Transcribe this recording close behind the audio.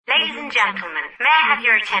Ladies and gentlemen, may I have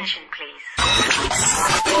your attention, please?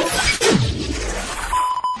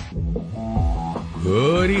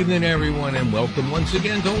 Good evening, everyone, and welcome once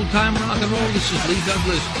again to Old Time Rock and Roll. This is Lee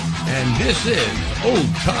Douglas, and this is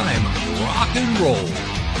Old Time Rock and Roll.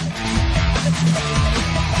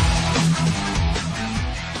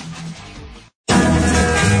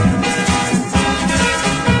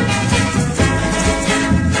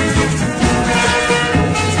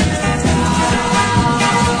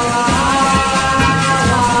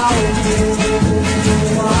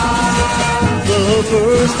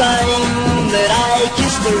 First time that I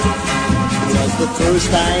kissed her was the first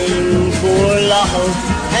time for love,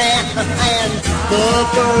 and the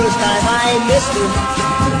first time I missed her,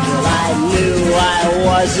 well, I knew I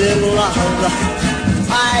was in love.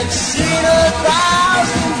 I've seen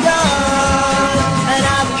 1,000 guns, and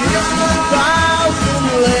I've kissed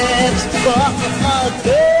 1,000 lips, but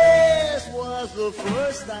this was the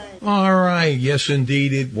first time. All right. Yes,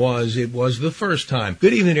 indeed, it was. It was the first time.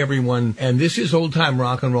 Good evening, everyone. And this is Old Time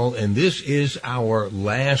Rock and Roll, and this is our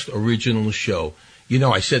last original show. You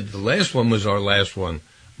know, I said the last one was our last one,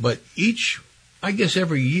 but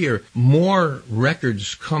every year, more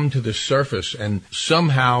records come to the surface, and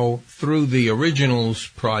somehow, through the Originals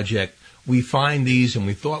project, we find these, and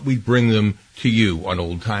we thought we'd bring them to you on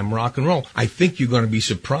Old Time Rock and Roll. I think you're going to be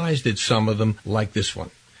surprised at some of them, like this one.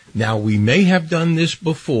 Now, we may have done this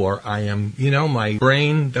before. My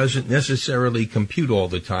brain doesn't necessarily compute all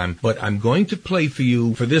the time, but I'm going to play for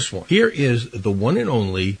you for this one. Here is the one and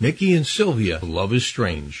only Mickey and Sylvia, Love is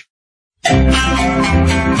Strange.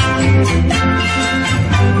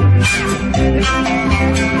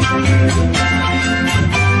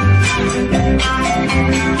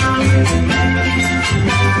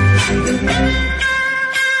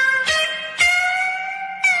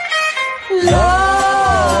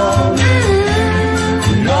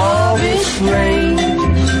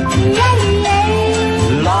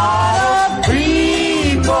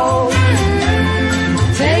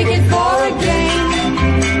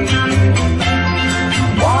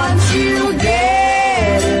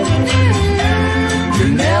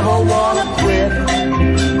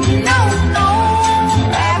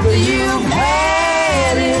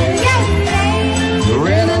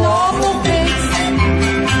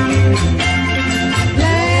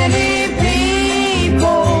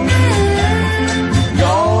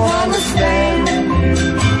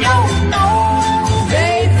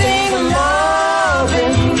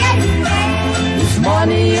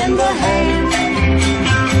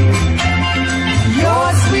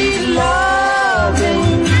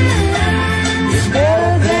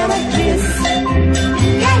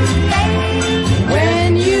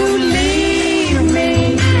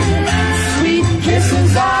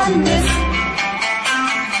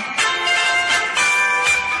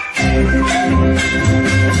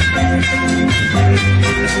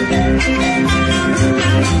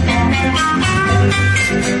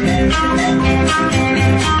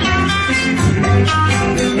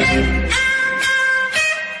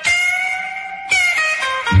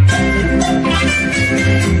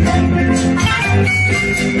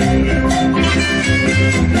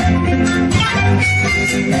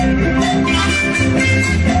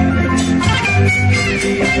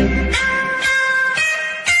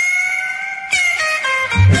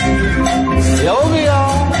 Sylvia?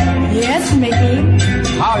 Yes, Mickey?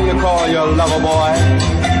 How you call your lover boy?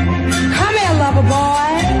 Come here, lover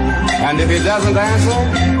boy. And if he doesn't answer?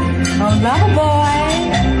 Oh, lover boy.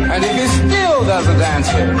 And if he still doesn't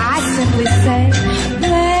answer? I simply say,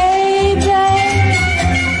 baby.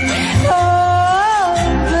 Oh,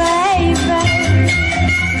 baby.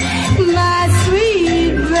 My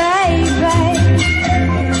sweet baby.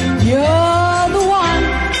 You're the one.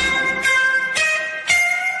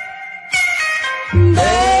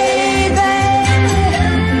 Baby,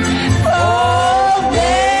 oh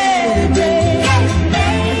baby,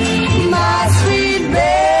 my sweet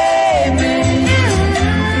baby,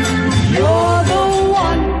 you're the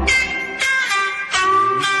one.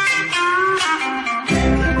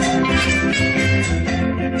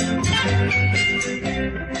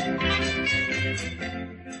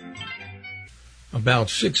 About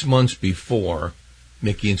 6 months before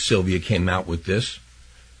Mickey and Sylvia came out with this,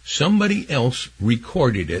 somebody else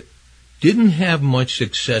recorded it, didn't have much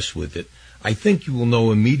success with it. I think you will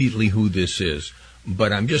know immediately who this is,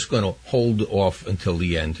 but I'm just going to hold off until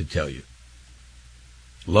the end to tell you.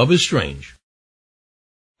 Love is Strange.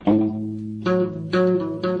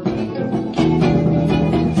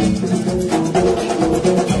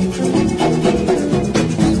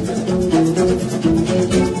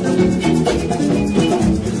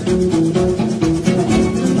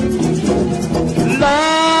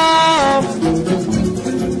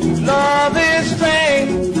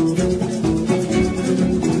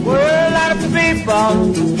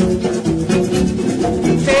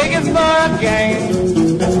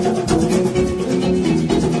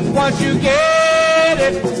 once you get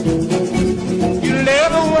it, you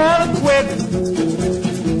never want to quit.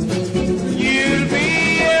 You'll be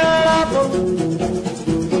in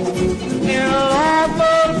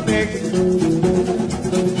lawful fix.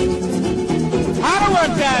 How do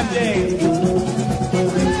one time, Dave?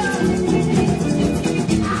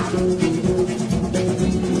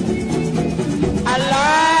 I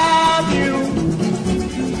love you,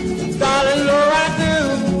 darling, Lord, I do.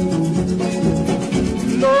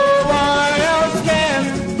 No one else can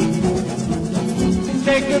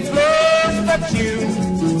take the place but you.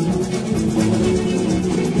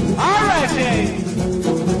 All right, Dave.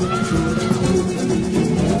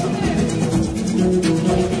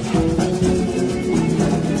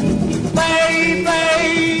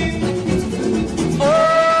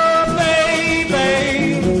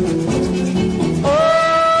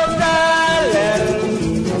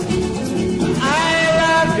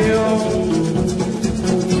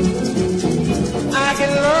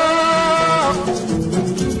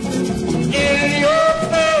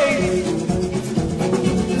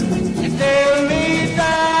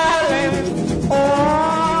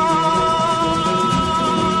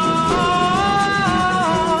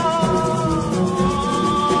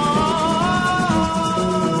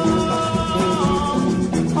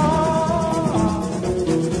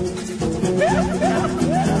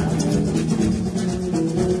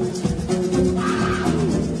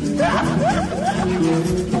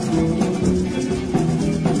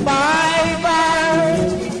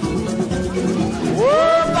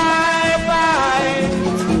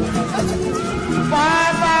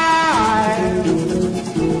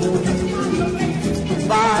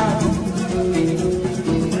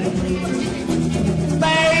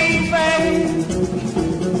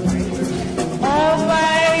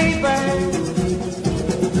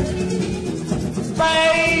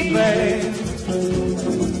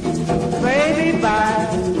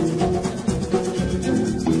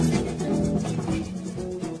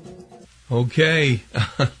 Okay,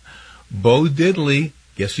 Bo Diddley,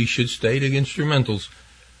 guess he should stay to instrumentals,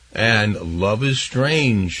 and Love is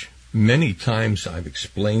Strange. Many times I've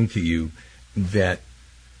explained to you that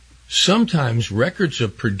sometimes records are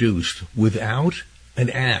produced without an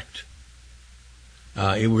act.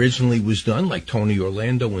 It originally was done like Tony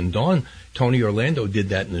Orlando and Dawn. Tony Orlando did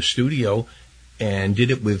that in the studio and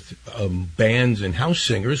did it with bands and house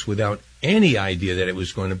singers without any idea that it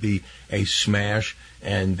was going to be a smash,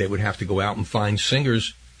 and they would have to go out and find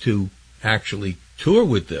singers to actually tour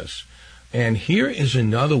with this. And here is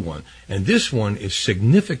another one, and this one is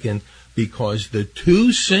significant because the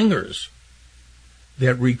two singers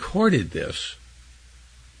that recorded this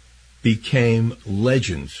became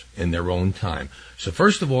legends in their own time. So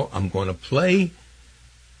first of all, I'm going to play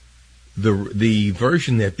the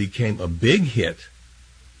version that became a big hit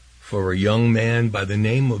for a young man by the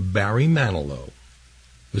name of Barry Manilow.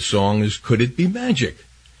 The song is Could It Be Magic?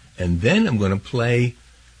 And then I'm going to play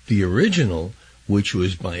the original, which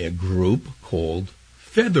was by a group called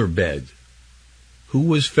Featherbed. Who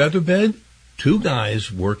was Featherbed? Two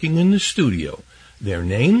guys working in the studio. Their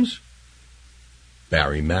names?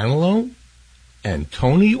 Barry Manilow and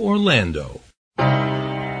Tony Orlando.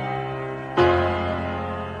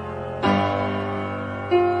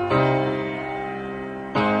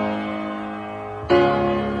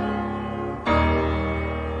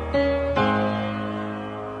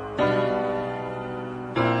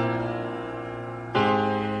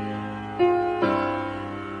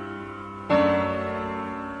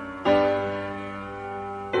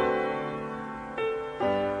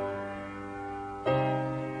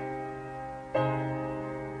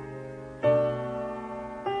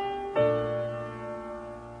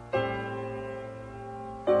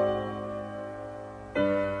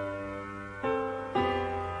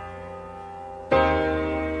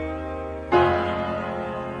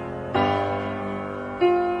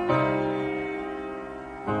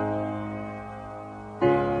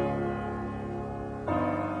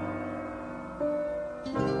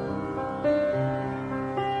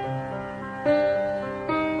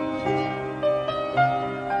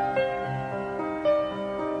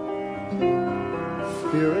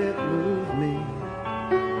 Spirit move me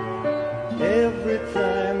every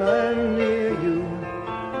time I'm near you,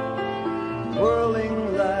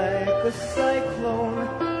 whirling like a cyclone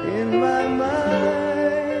in my mind.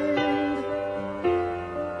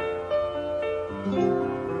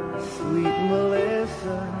 Sweet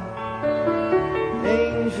Melissa,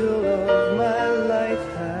 angel of my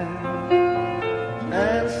lifetime,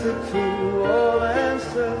 answer to all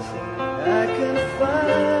answers I can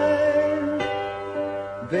find.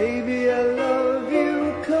 Baby, I love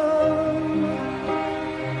you, come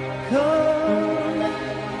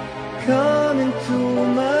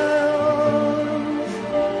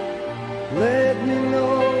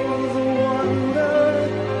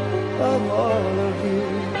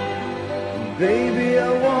Baby,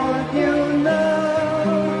 I want you now.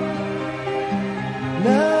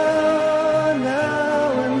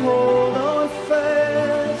 Now, and hold on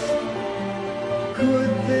fast. Could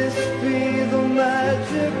this be the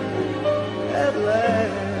magic at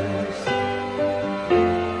last?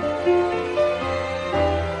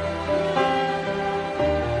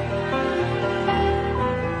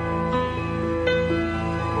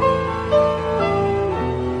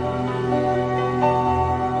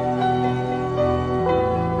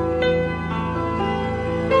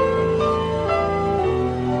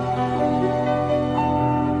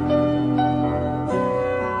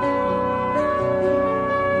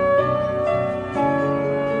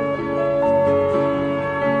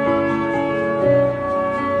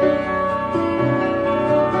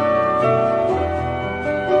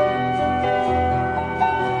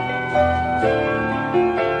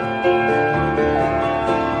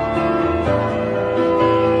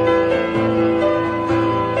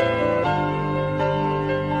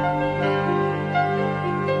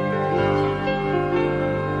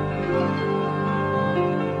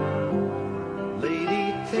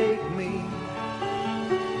 Lady, take me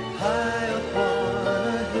high up on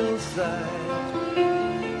a hillside,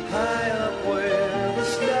 high up where the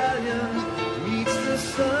stallion meets the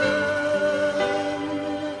sun.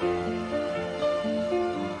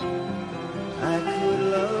 I could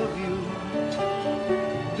love you,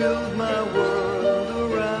 build my world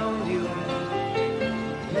around you,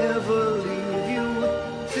 never leave you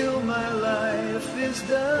till my life is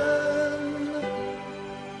done.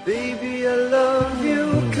 Baby, I love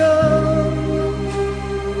you, come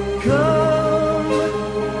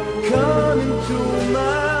into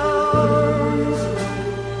my arms.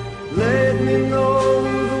 Let me know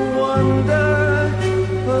the wonder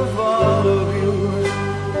of all of you.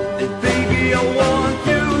 And baby, I want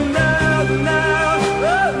you now,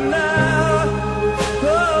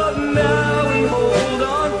 and hold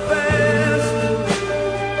on fast.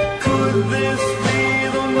 Could this be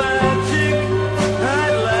the magic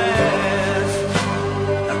at last?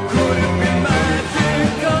 Could it be magic?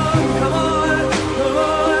 Come on, come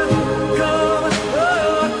on, come on.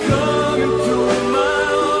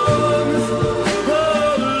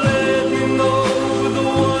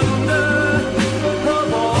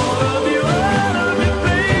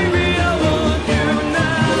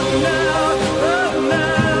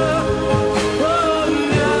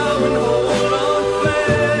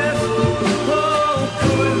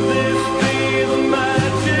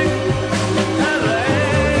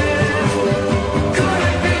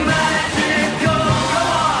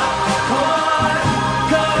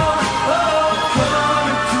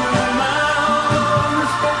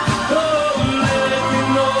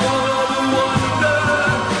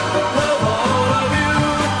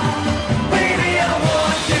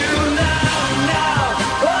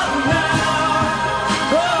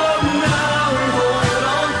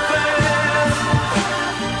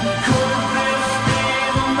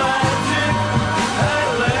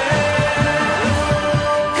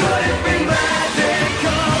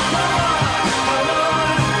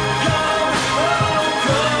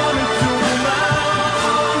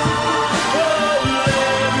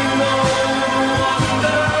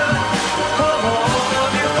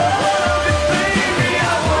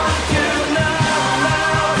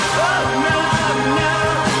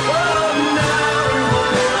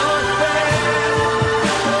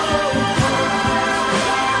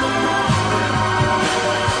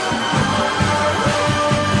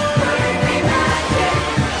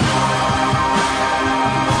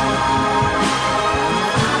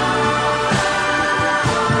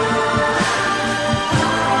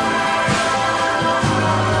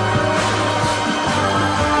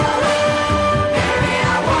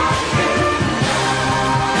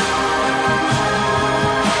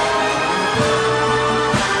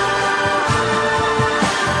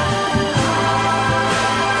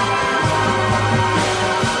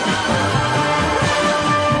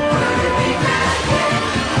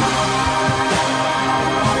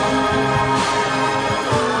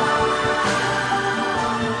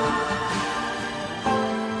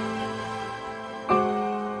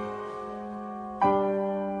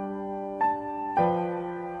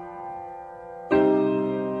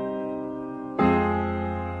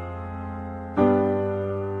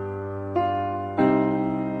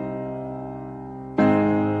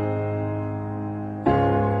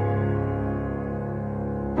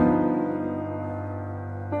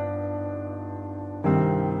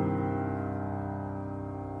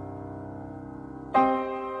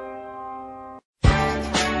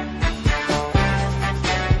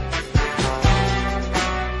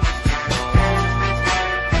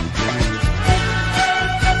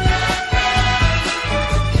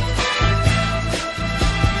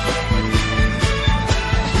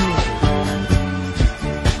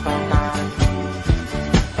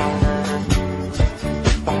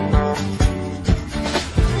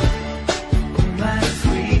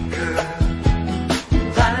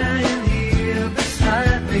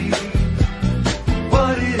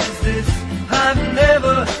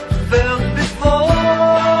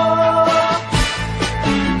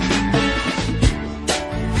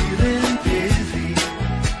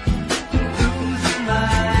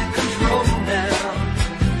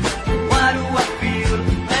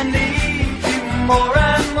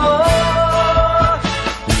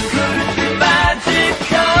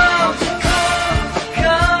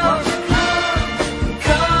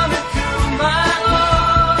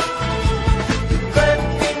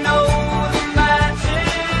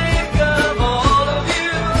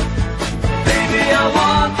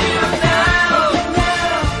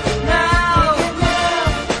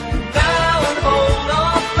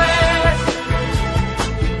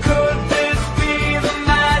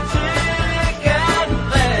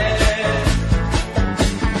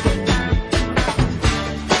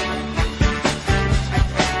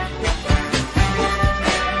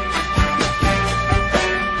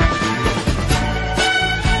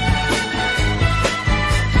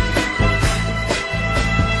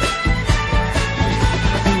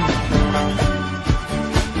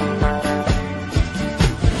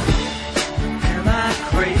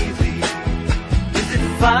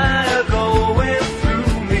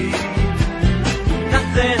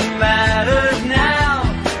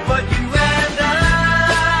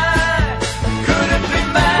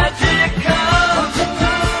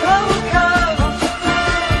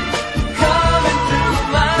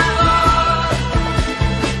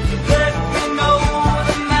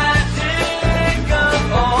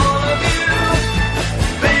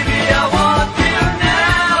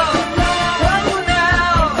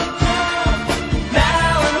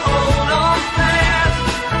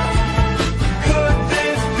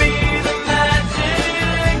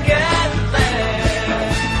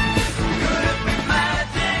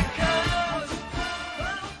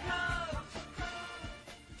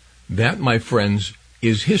 That, my friends,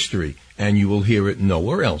 is history, and you will hear it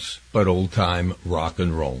nowhere else but old-time rock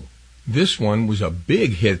and roll. This one was a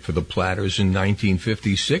big hit for the Platters in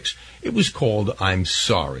 1956. It was called I'm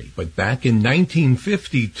Sorry. But back in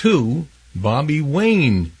 1952, Bobby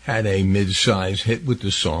Wayne had a mid-size hit with the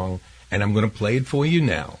song, and I'm going to play it for you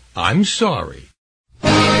now. I'm Sorry.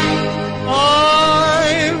 I'm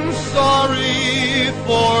sorry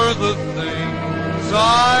for the things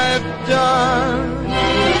I've done.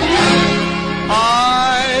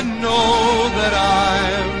 I know that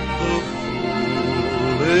I'm the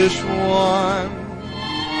foolish one.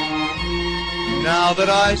 Now that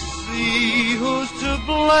I see who's to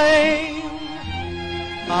blame,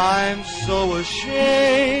 I'm so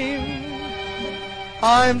ashamed.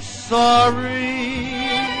 I'm sorry.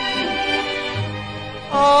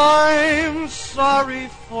 I'm sorry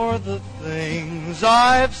for the things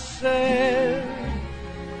I've said.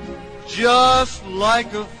 Just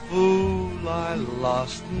like a fool, I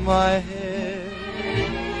lost my head.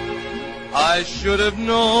 I should have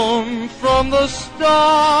known from the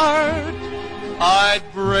start I'd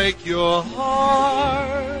break your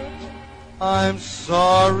heart. I'm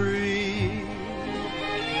sorry.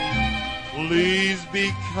 Please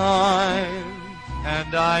be kind,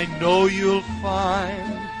 and I know you'll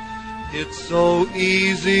find it's so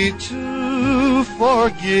easy to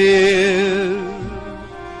forgive.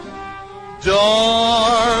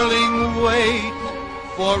 Darling, wait,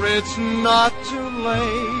 for it's not too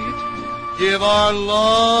late. Give our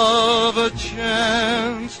love a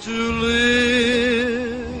chance to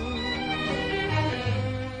live.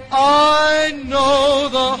 I know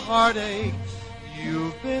the heartaches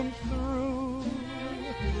you've been through.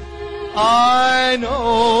 I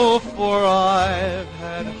know, for I've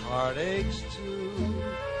had heartaches too.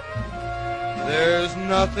 There's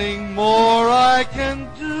nothing more I can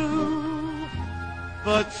do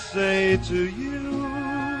but say to you,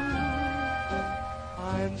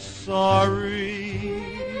 I'm sorry.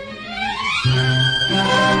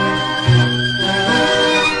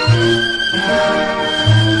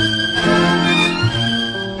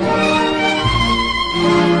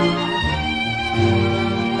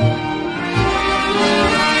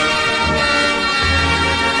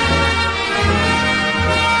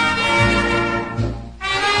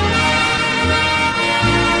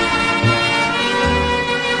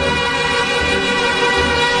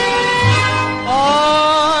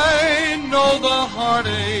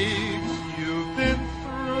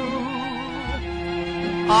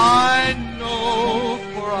 I know,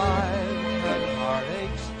 for I've had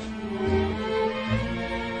heartaches too.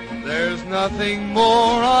 There's nothing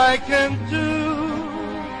more I can do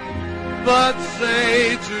but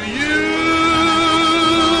say to you,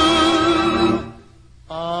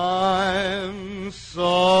 I'm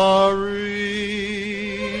sorry.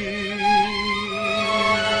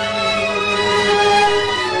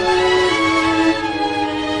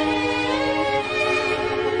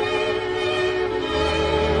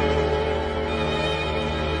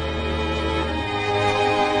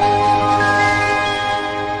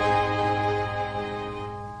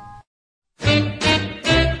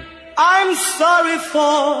 Sorry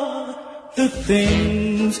for the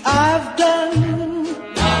things I've done.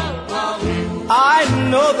 I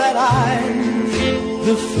know that I'm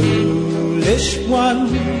the foolish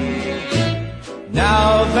one.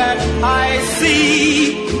 Now that I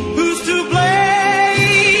see who's to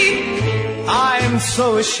blame, I'm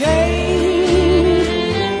so ashamed.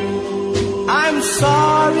 I'm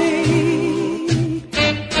sorry.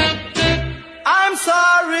 I'm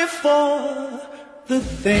sorry for the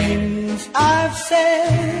things I've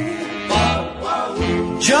said.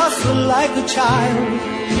 Just like a child,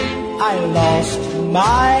 I lost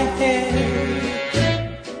my head.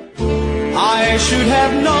 I should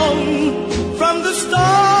have known from the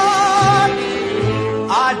start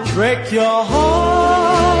I'd break your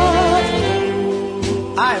heart.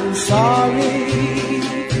 I'm sorry.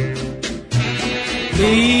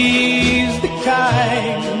 Please be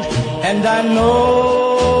kind, and I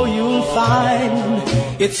know you'll find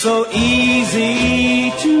it's so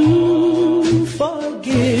easy to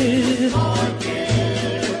forgive.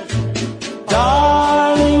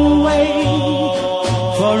 Darling, wait,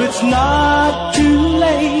 for it's not too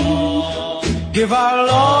late. Give our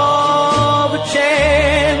love a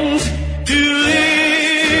chance to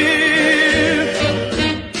live.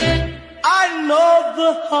 I know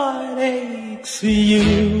the heartaches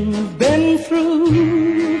you've been through.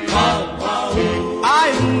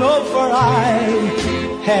 I know, for I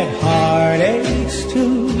had heartaches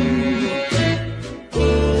too.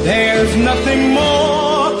 There's nothing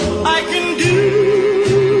more I can do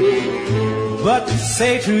but but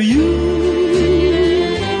say to you,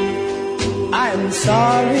 I'm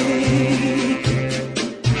sorry.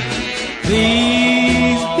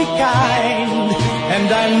 Please be kind, and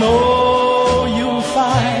I know you'll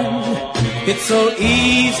find it's so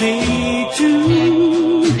easy to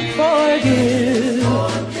forgive.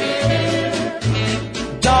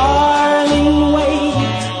 Darling,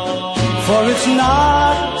 wait, for it's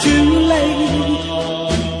not too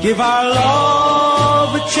late. Give our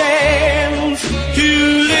love a chance to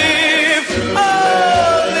live,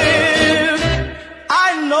 oh, live. I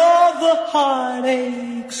know the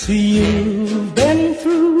heartaches you've been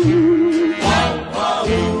through.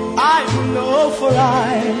 I know, for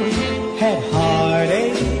I had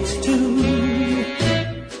heartaches too.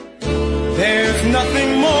 There's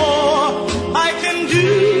nothing more I can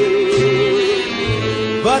do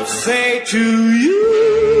but say to you,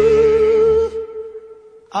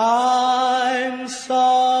 I'm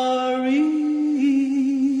sorry.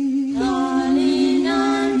 Darling,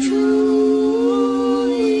 I'm truly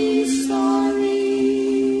sorry.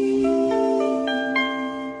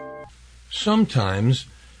 Sometimes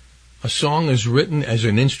a song is written as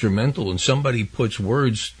an instrumental and somebody puts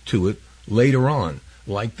words to it later on,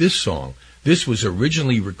 like this song. This was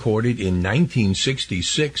originally recorded in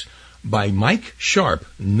 1966 by Mike Sharp,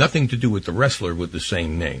 nothing to do with the wrestler with the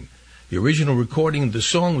same name. The original recording of the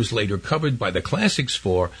song was later covered by the Classics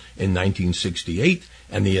 4 in 1968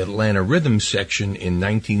 and the Atlanta Rhythm Section in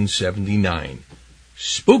 1979.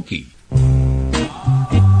 Spooky. Darling,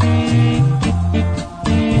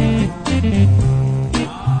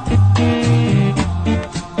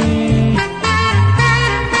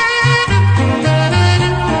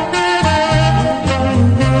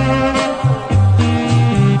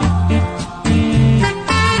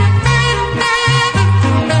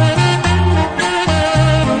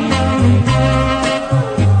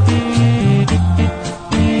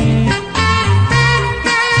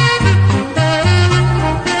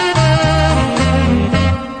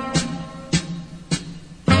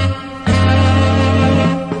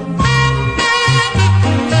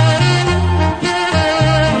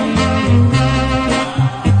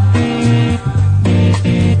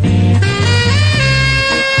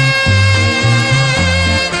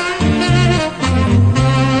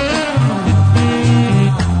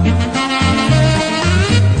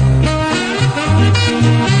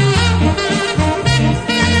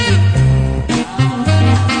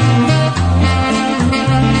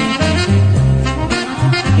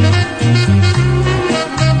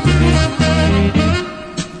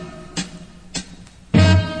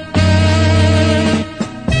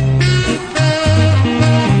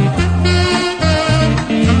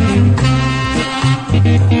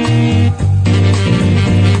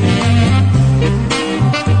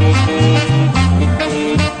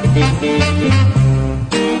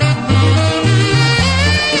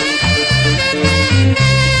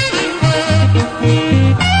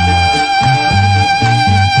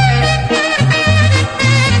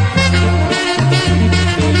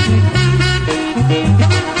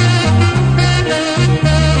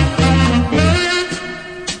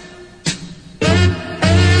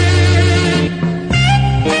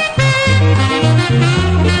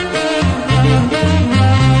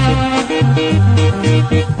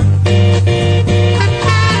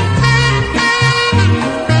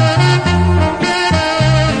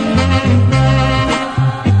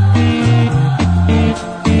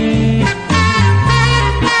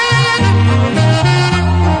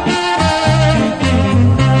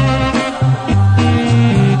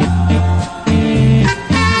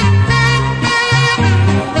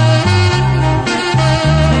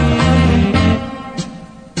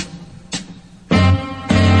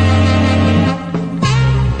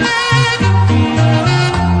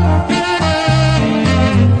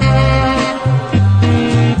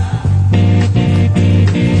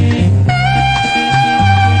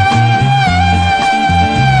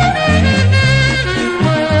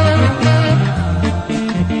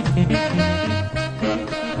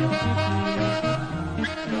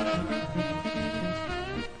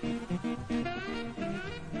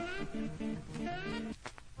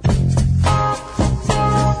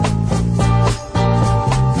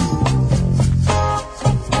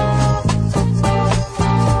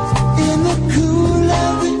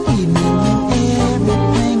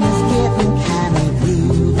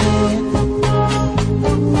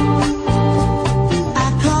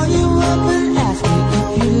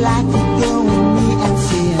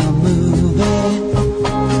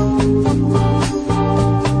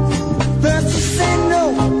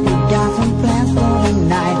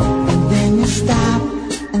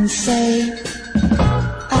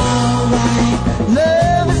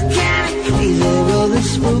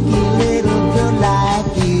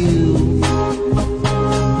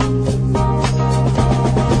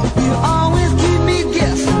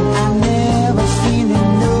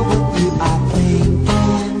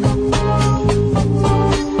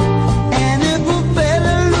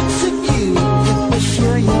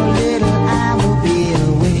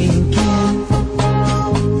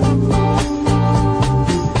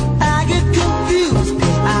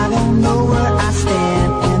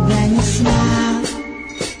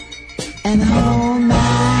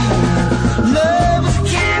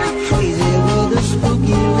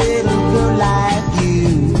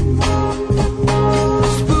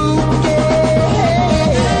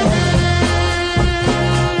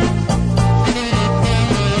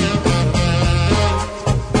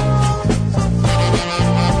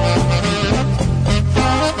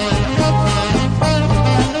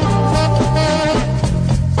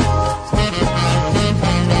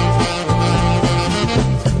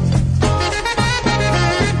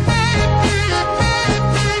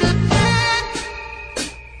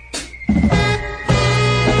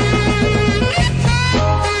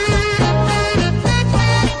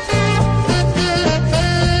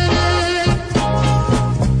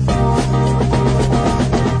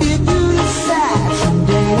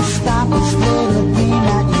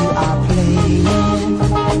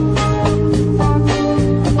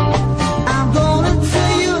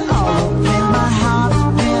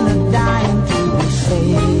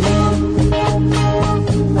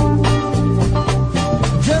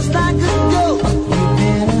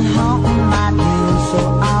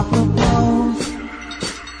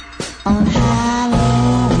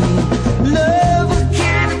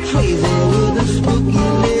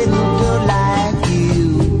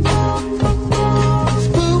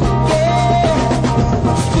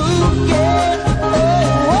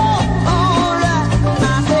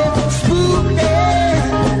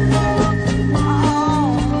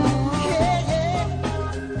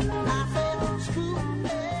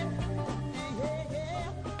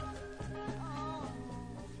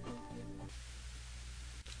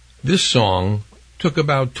 This song took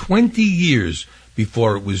about 20 years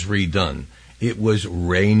before it was redone. It was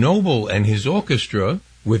Ray Noble and his orchestra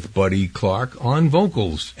with Buddy Clark on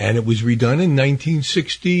vocals, and it was redone in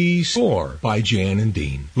 1964 by Jan and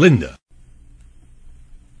Dean. Linda.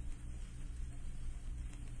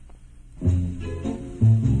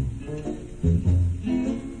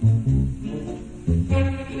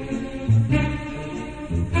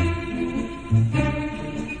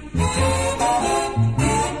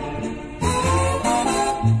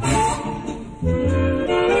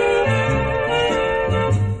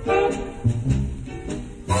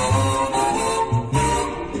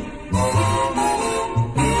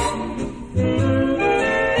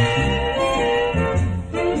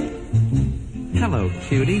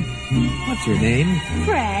 Cutie, what's your name?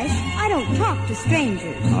 Fresh. I don't talk to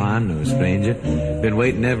strangers. Oh, I'm no stranger. Been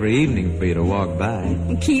waiting every evening for you to walk by.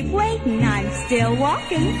 Keep waiting. I'm still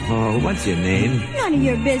walking. Oh, what's your name? None of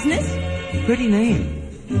your business. Pretty name.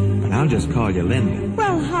 But I'll just call you Linda.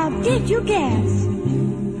 Well, how did you guess?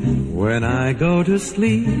 When I go to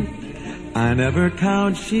sleep, I never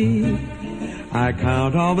count sheep. I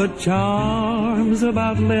count all the charms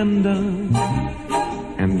about Linda.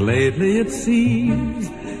 And lately it seems,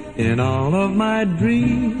 in all of my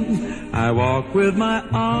dreams, I walk with my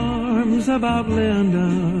arms about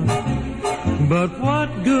Linda. But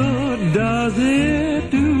what good does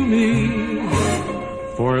it do me?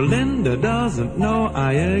 For Linda doesn't know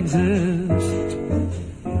I exist.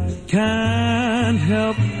 Can't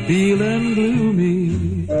help feeling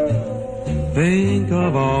gloomy. Think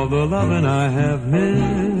of all the loving I have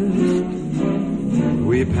missed.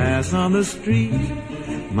 We pass on the street,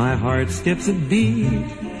 my heart skips a beat.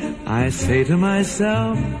 I say to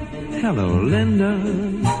myself, hello, Linda.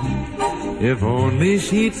 If only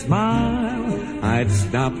she'd smile, I'd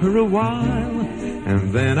stop her a while,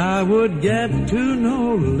 and then I would get to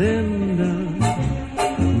know Linda.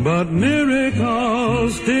 But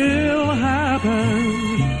miracles still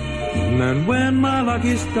happen, and when my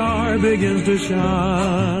lucky star begins to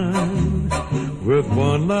shine, with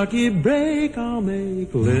one lucky break I'll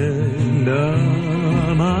make Linda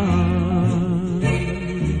mine.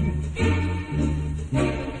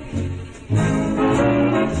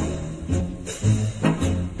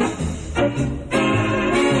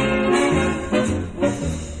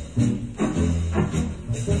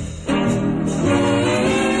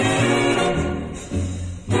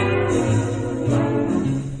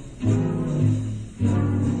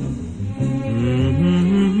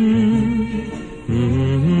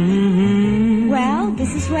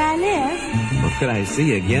 Could I see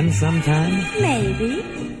you again sometime? Maybe.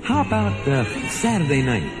 How about Saturday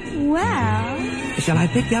night? Well... Shall I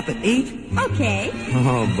pick you up at 8? Okay.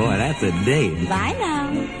 Oh, boy, that's a date. Bye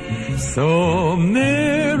now. So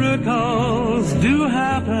miracles do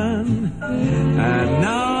happen, and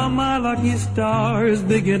now my lucky stars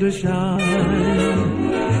begin to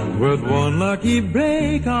shine. With one lucky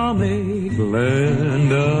break I'll make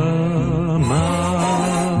Linda mine.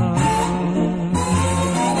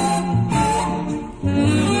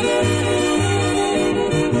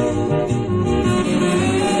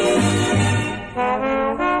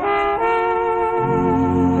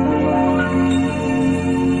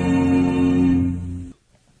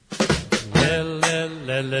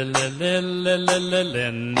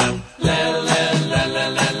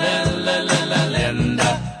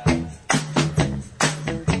 Linda.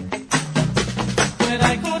 When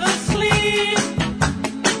I go to sleep,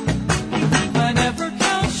 I never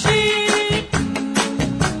count sheep.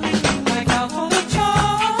 I count all the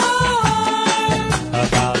charms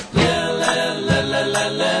about Linda.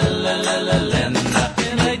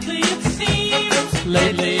 And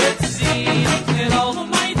lately it seems, in all of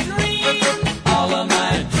my dreams, I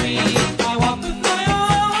walk with my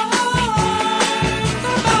arms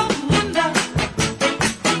about Linda.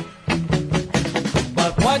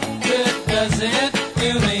 But what good does it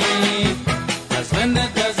do me? 'Cause Linda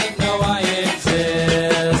doesn't know I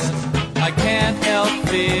exist. I can't help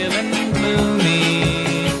feeling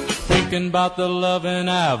gloomy, thinking about the loving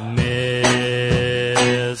I've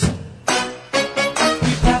missed.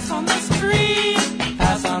 We pass on the street,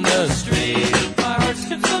 my heart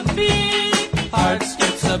skips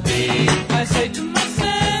a beat, I say to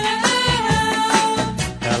myself,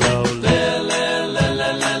 hello, Linda.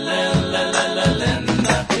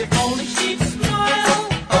 If only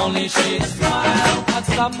she'd smile, I'd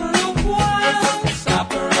stop her a while,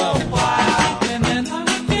 and then I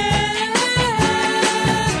would get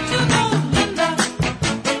to know Linda.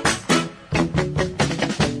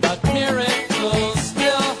 But miracles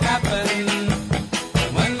still happen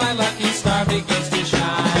when my lucky star begins to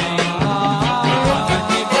shine. One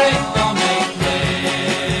lucky break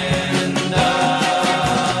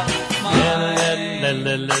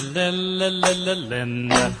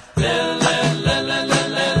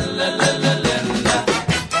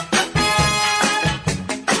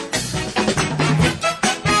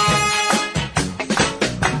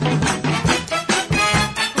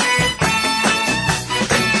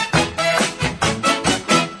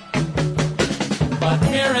but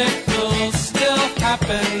miracles still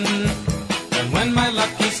happen. And when my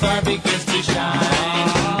lucky star begins to shine,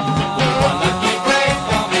 with one lucky break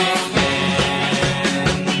I'll make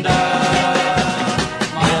Linda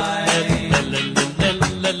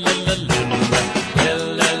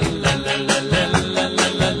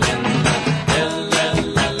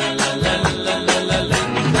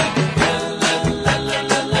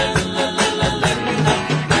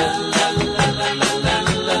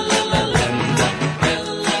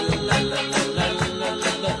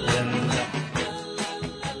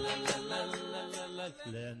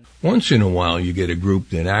Once in a while, you get a group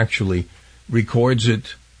that actually records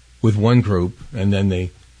it with one group, and then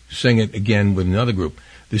they sing it again with another group.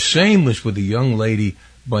 The same was with a young lady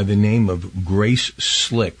by the name of Grace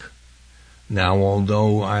Slick. Now,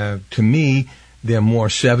 although to me, they're more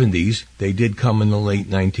 70s, they did come in the late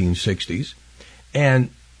 1960s. And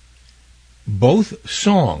both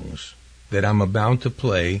songs that I'm about to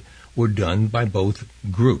play were done by both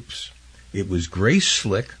groups. It was Grace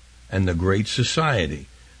Slick and the Great Society.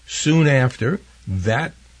 Soon after,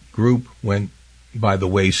 that group went by the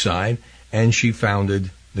wayside, and she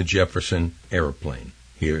founded the Jefferson Airplane.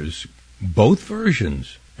 Here's both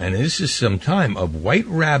versions, and this is some time of White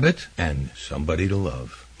Rabbit and Somebody to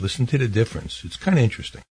Love. Listen to the difference. It's kind of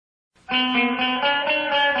interesting.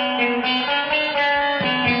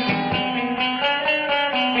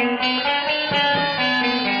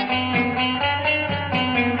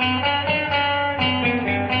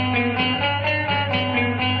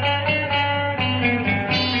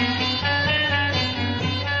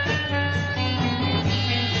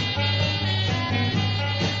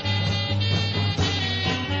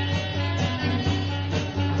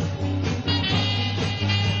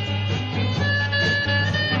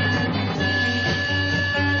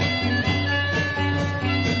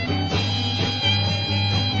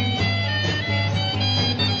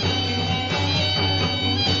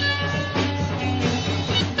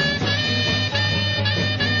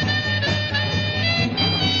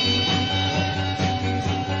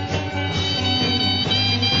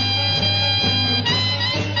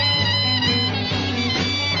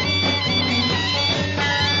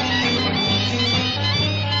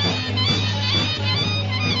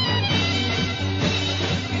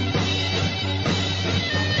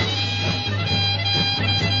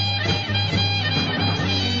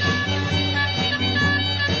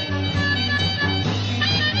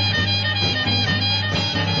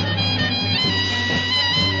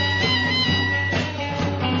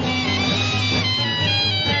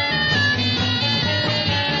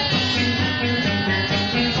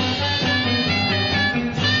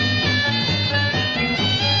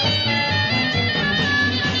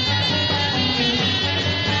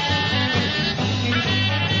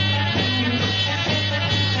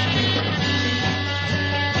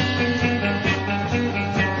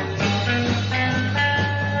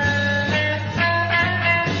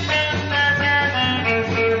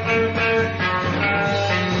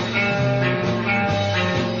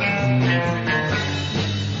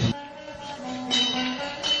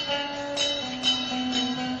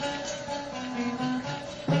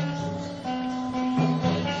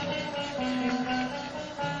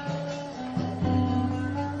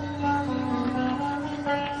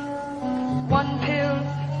 One pill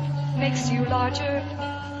makes you larger,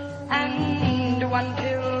 and one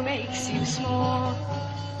pill makes you small.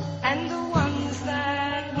 And the ones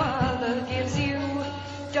that mother gives you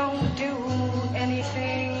don't do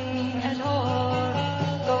anything at all.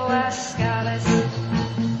 Go ask Alice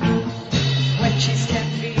when she's 10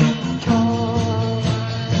 feet tall.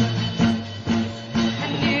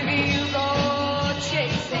 And if you go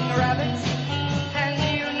chasing rabbits and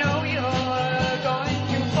you know you're going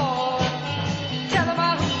to fall, tell them a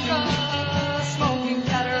hookah smoking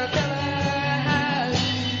caterpillar has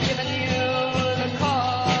given you the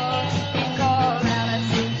call. He called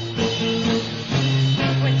Alice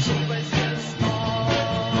when she was too small.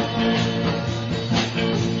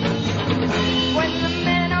 When the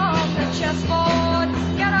men on the chessboard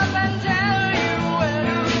get up and tell you where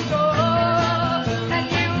to go, and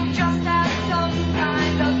you've just had some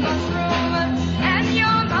kind of mushroom, and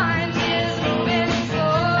your mind is moving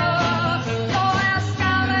slow, go ask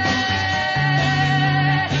Alice,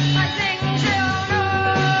 I think she'll know.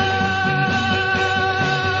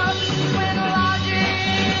 When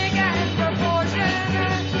logic and proportion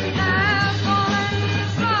have fallen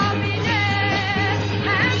sloppy dead,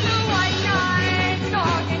 and the white knight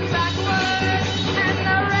stalking backwards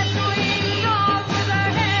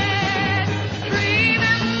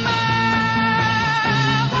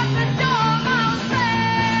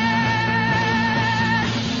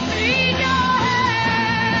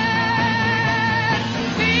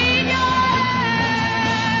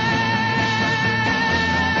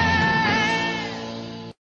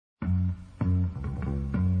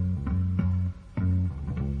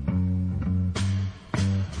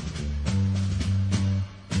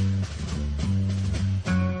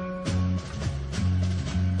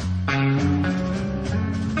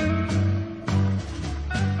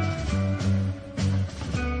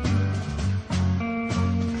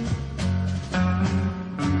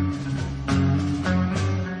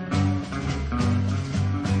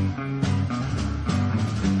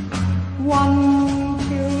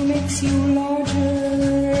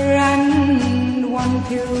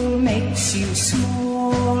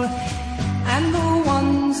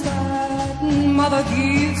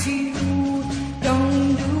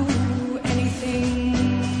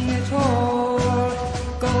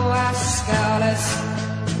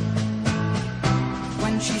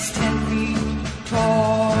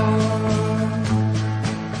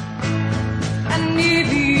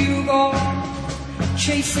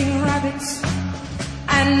chasing rabbits,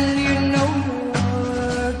 and you know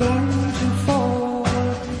you're going to fall.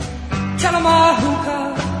 Tell 'em our hookah,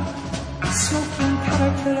 smoking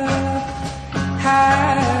caterpillar,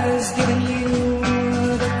 has given you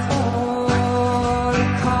the call,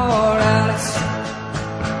 Alice,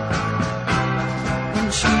 when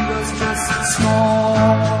she was just small.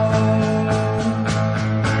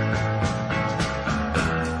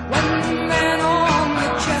 When men on the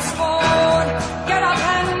chessboard get up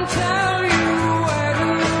and tell you where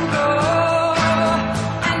to go,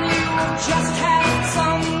 and you just had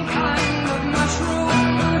some kind of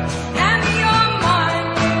mushroom, and your mind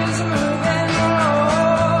is moving low.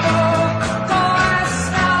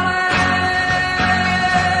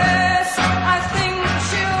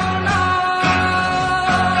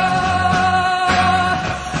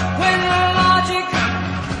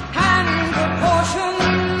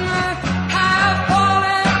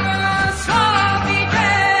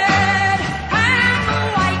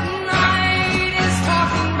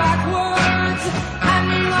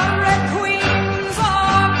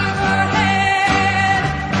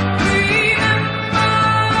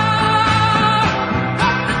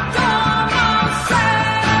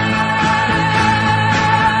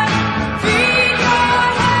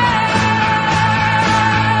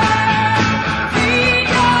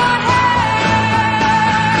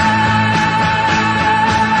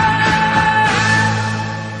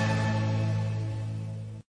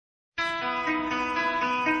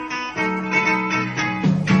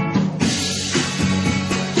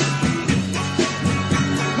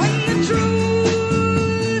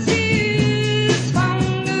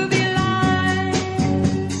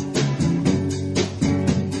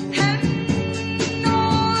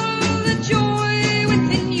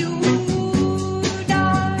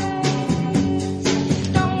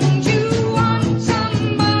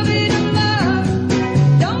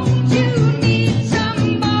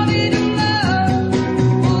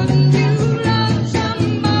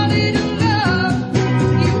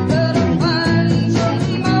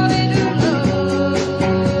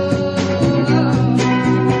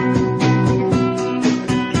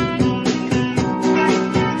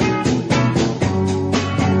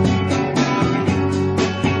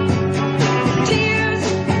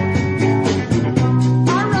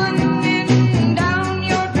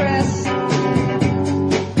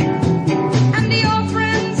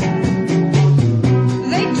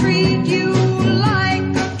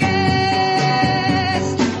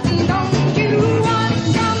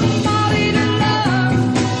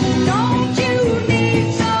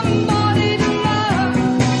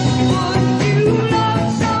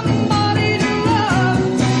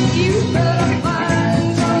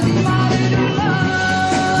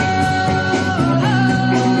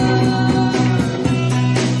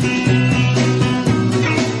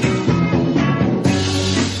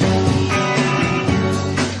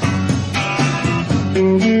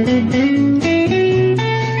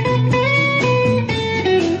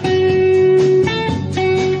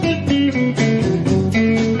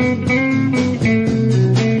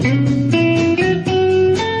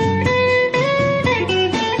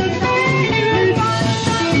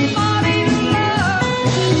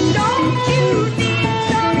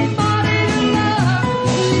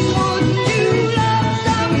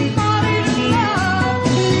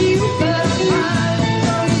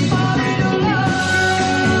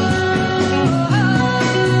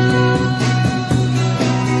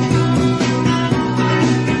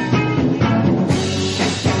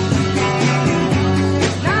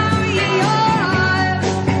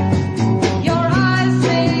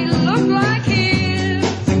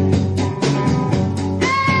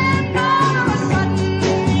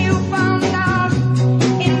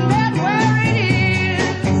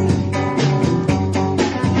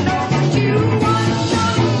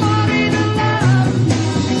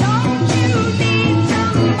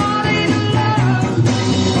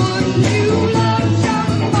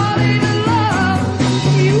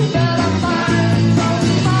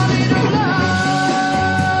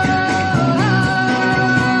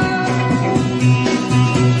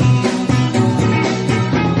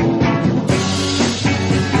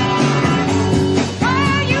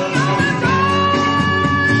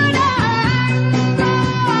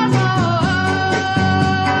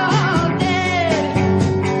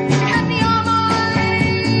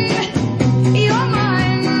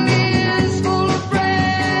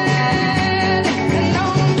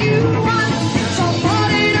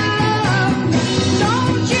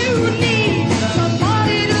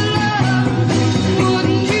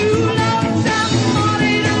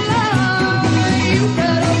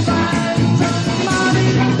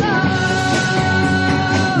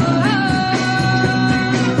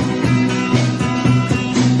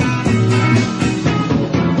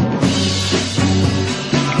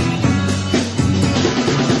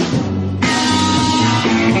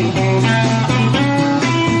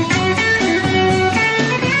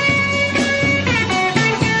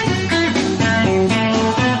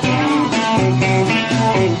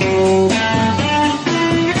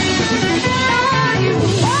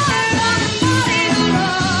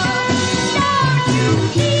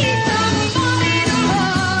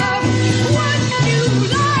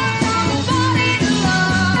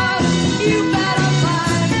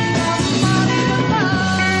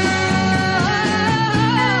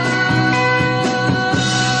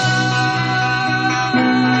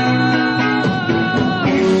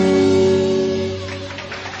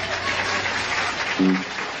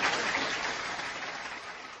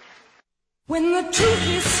 When the truth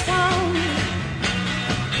is found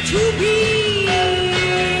to be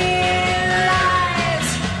lies,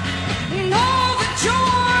 and all the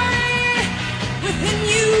joy within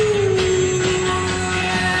you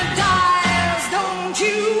dies. Don't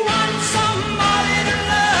you want somebody to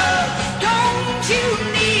love? Don't you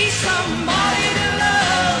need somebody to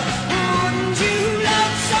love? Wouldn't you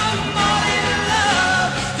love somebody to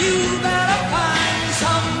love? You better find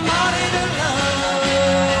somebody to love.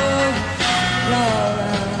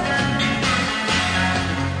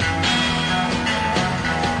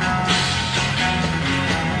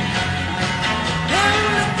 And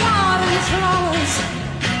the garden flowers,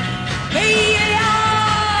 they are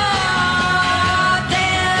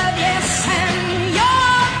dead, yes, and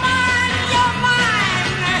your mind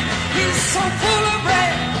is so full of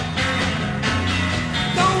bread.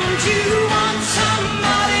 Don't you want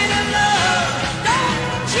somebody to love?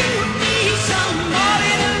 Don't you need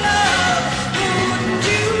somebody to love? Wouldn't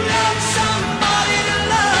you love somebody to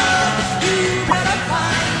love? You better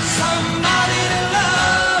find somebody to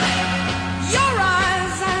love. Your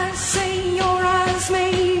eyes, I say, your eyes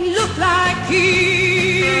may look like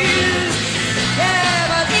his. Yeah,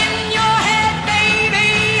 but in your head, baby,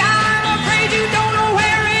 I'm afraid you don't know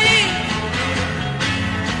where it is.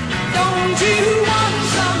 Don't you want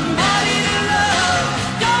somebody to love?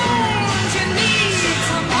 Don't you need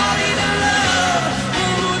somebody to love?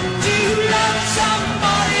 Wouldn't you love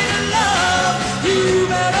somebody to love? You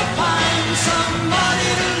better find somebody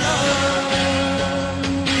to love.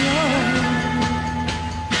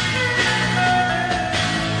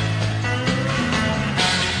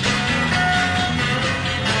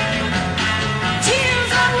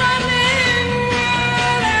 Tears are running,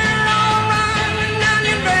 they're all running down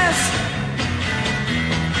your dress.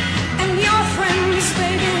 And your friends,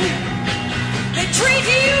 baby, they treat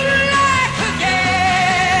you like a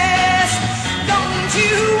guest. Don't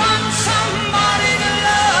you want somebody to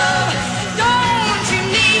love? Don't you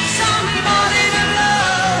need somebody to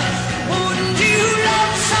love? Wouldn't you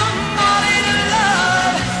love somebody to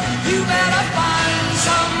love? You better find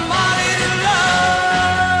somebody to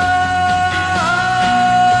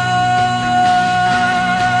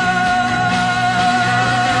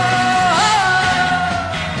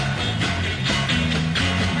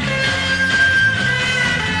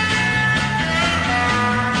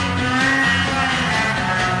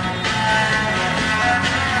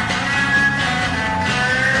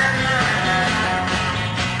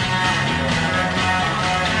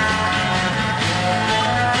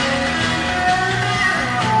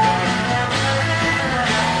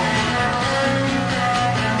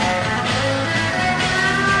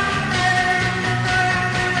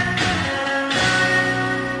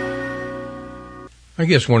I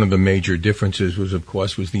guess one of the major differences was, of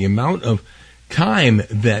course, was the amount of time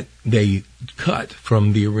that they cut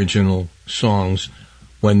from the original songs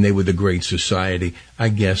when they were the Great Society. I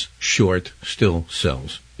guess short still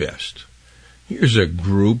sells best. Here's a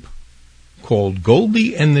group called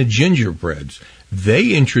Goldie and the Gingerbreads. They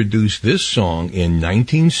introduced this song in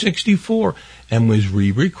 1964 and was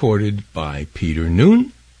re-recorded by Peter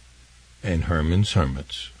Noon and Herman's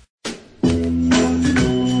Hermits.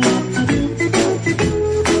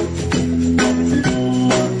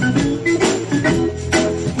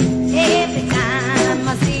 Every time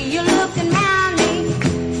I see you looking round me,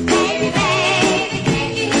 baby, baby,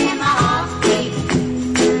 can't you hear my heartbeat?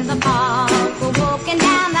 In the park, we're walking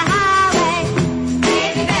down the highway,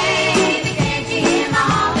 baby, baby, can't you hear my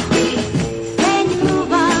heartbeat? When you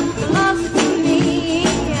move up closer to me,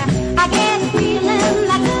 I get a feeling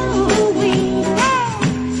like ooh-wee.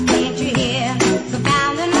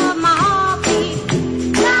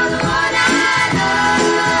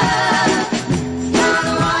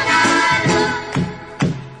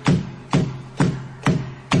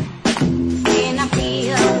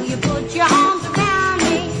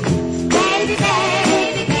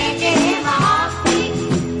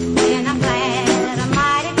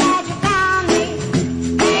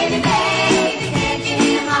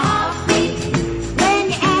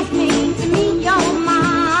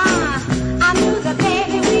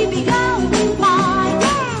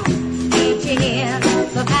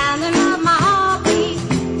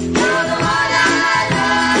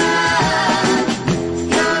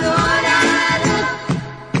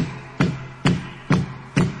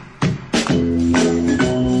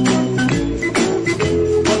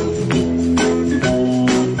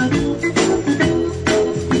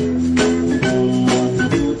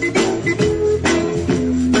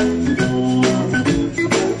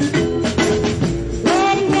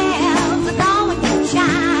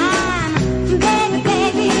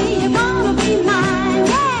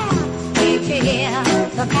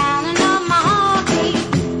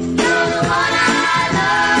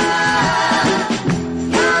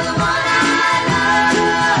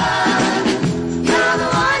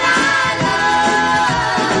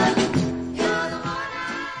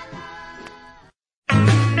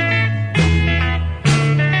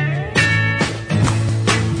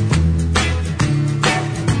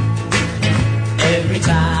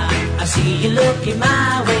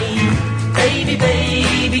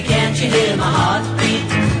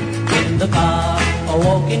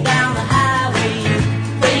 walking down the highway.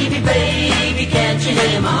 Baby, baby, can't you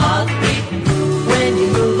hear my heartbeat? When you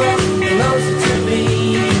move up closer to me,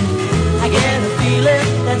 I get a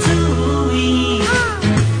feeling that's ooh-wee.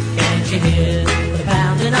 Can't you hear the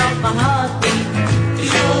pounding of my heartbeat?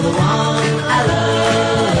 'Cause you're the one I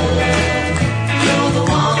love. You're the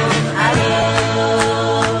one I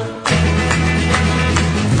love.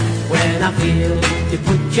 When I feel you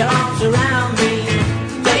put your arms around me,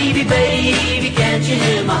 baby, baby, can't you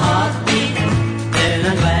hear my heartbeat? And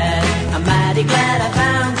I'm glad, I'm mighty glad I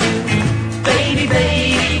found you. Baby,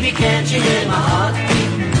 baby, can't you hear my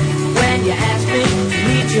heartbeat? When you ask me to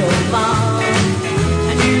meet your mom,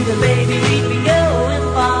 and you the baby meet me going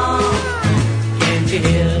far. Can't you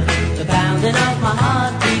hear the pounding of my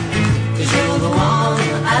heartbeat? 'Cause you're the one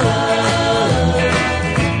I love.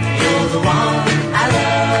 You're the one I love.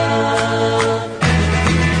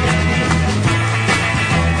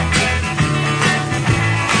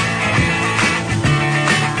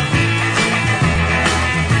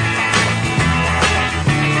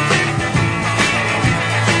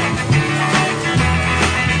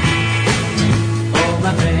 All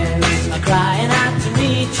my friends are crying out to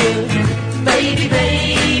meet you. Baby,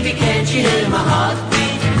 baby, can't you hear my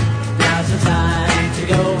heartbeat? Now's the time to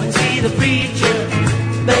go and see the preacher.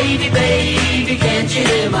 Baby, baby, can't you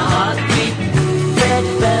hear my heartbeat? Red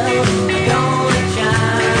bells are gonna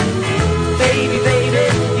chime. Baby, baby,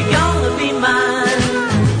 you're gonna be mine.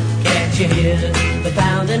 Can't you hear the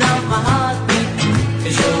pounding of my heartbeat?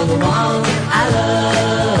 'Cause you're the one I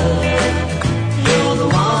love. You're the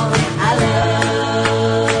one I love.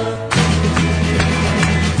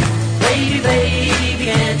 Baby, baby,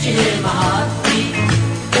 can't you hear my heartbeat?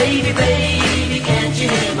 Baby, baby, can't you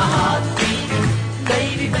hear my heartbeat?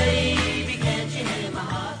 Baby, baby, can't you hear my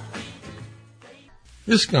heartbeat?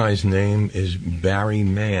 This guy's name is Barry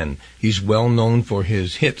Mann. He's well known for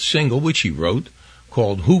his hit single, which he wrote,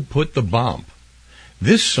 called Who Put the Bomb?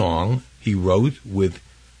 This song he wrote with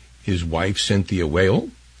his wife Cynthia Whale,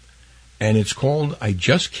 and it's called I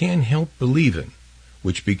Just Can't Help Believin',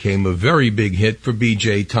 which became a very big hit for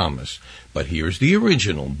B.J. Thomas. But here's the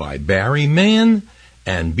original by Barry Mann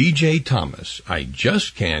and B.J. Thomas, I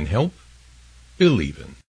Just Can't Help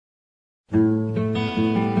Believin'.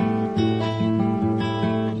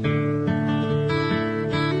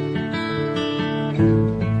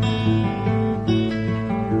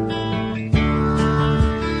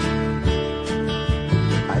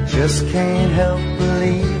 I just can't help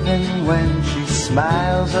believing when she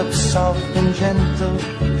smiles up soft and gentle,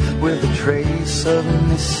 with a trace of a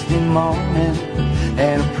misty morning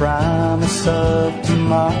and a promise of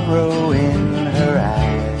tomorrow in her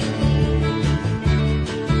eyes.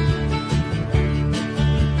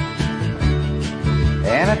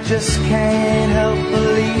 And I just can't help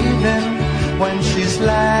believing when she's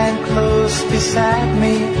lying close beside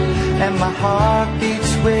me, and my heart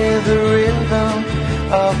beats with the rhythm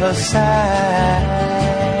of her sigh.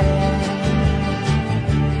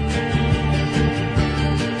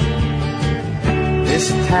 This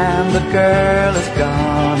time the girl is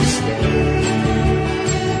gonna stay.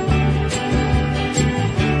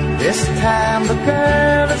 This time the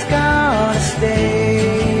girl is gonna stay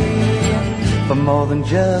for more than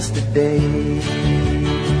just a day.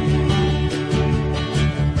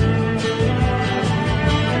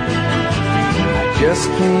 Just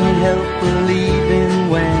can't help believing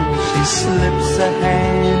when she slips a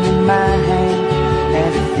hand in my hand,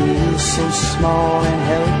 and it feels so small and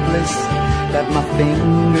helpless that my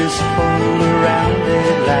fingers fold around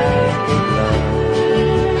it like a glove.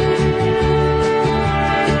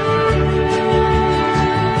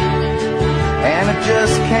 And I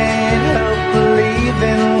just can't help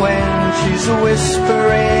believing when she's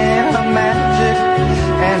whispering her magic,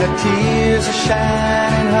 and her tears are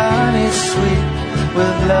shining honey sweet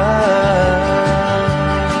with love.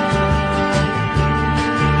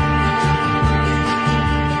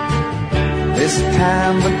 This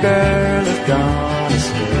time the girl is gonna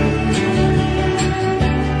stay.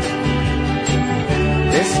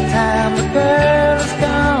 This time the girl is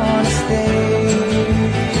gonna stay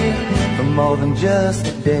for more than just a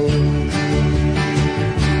day.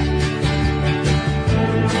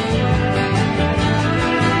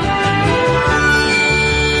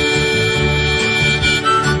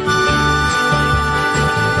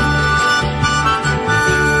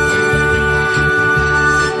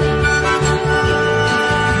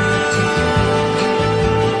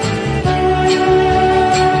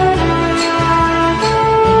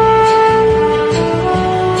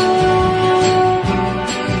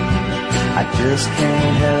 just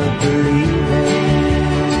can't help believing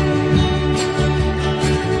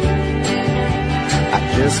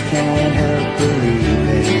just can't help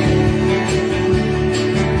believing.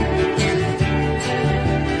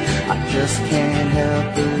 I just can't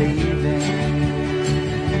help believing.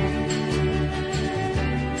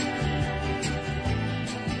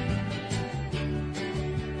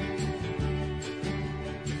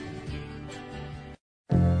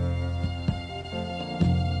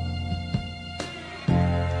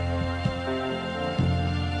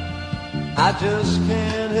 I just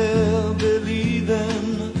can't help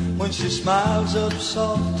believing when she smiles up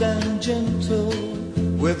soft and gentle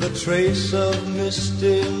with a trace of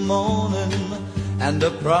misty morning and a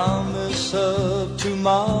promise of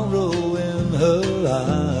tomorrow in her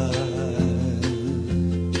eyes.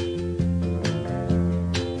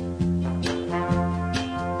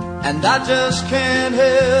 And I just can't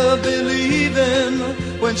help believing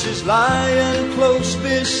when she's lying close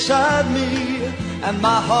beside me and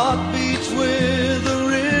my heart beats with the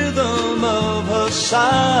rhythm of her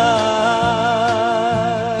sigh.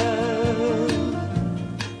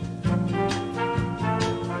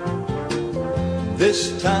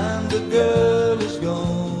 This time the girl is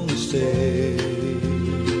gonna stay.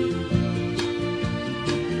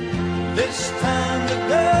 This time the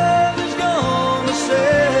girl is gonna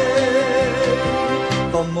stay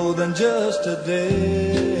for more than just a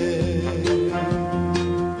day.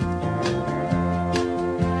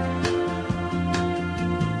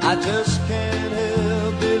 I just can't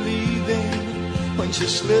help believing when she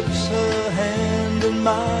slips her hand in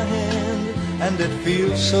my hand, and it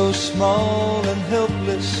feels so small and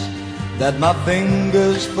helpless that my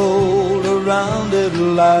fingers fold around it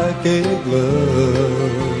like a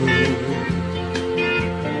glove.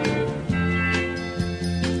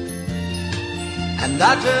 And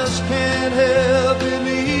I just can't help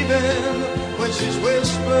believing when she's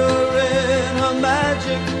whispering her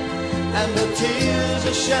magic and the tears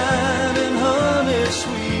are shining honey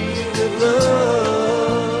sweet with love.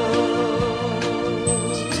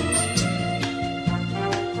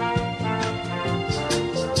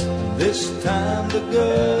 This time the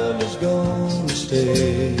girl is gonna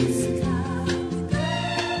stay.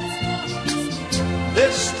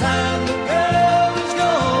 This time the girl is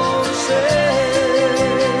gonna stay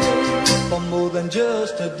for more than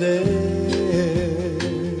just a day.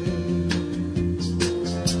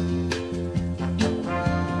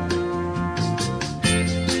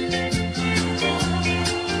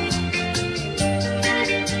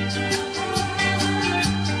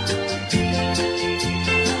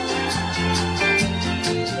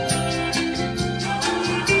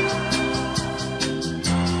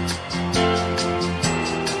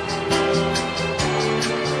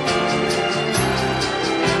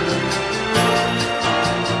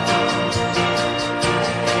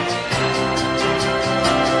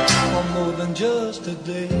 Just a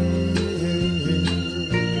day.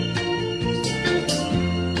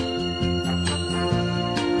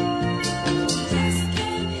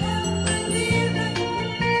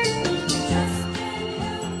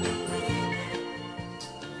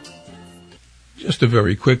 Just a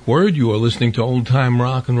very quick word. You are listening to Old Time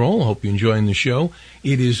Rock and Roll. Hope you're enjoying the show.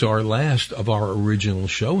 It is our last of our original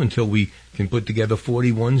show until we can put together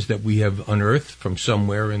 40 ones that we have unearthed from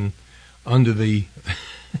somewhere in under the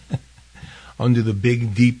under the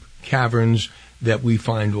big, deep caverns that we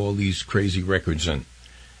find all these crazy records in.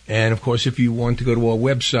 And, of course, if you want to go to our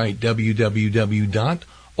website,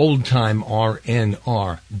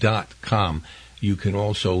 www.oldtimernr.com, you can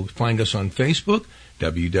also find us on Facebook,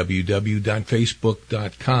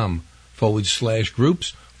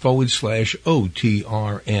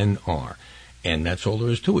 www.facebook.com/groups/OTRNR. And that's all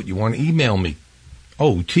there is to it. You want to email me,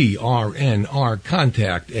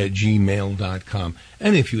 otrnrcontact@gmail.com.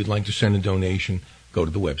 And if you would like to send a donation, go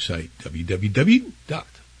to the website,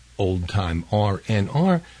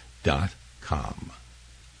 www.oldtimernr.com.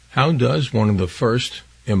 How does one of the first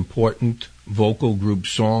important vocal group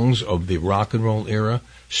songs of the rock and roll era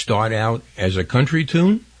start out as a country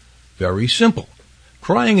tune? Very simple.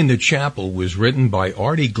 Crying in the Chapel was written by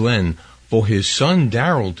Artie Glenn for his son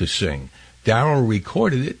Darrell to sing. Darrell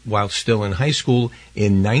recorded it while still in high school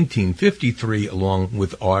in 1953 along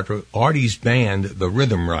with Artie's band, the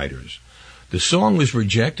Rhythm Riders. The song was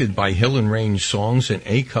rejected by Hill and Range Songs and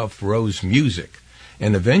Acuff Rose Music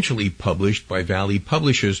and eventually published by Valley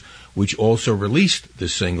Publishers, which also released the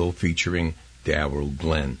single featuring Darrell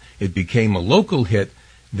Glenn. It became a local hit,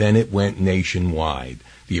 then it went nationwide.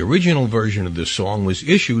 The original version of the song was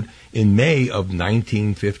issued in May of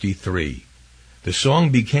 1953. The song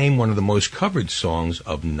became one of the most covered songs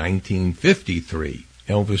of 1953.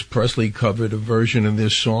 Elvis Presley covered a version of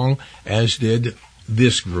this song, as did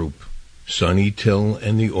this group, Sonny Till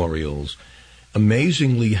and the Orioles.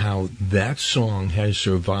 Amazingly how that song has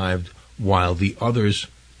survived while the others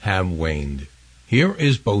have waned. Here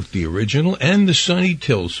is both the original and the Sonny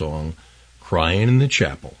Till song, Crying in the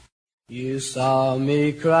Chapel. You saw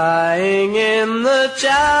me crying in the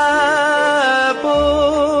chapel.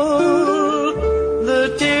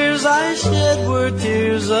 The tears I shed were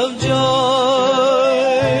tears of joy.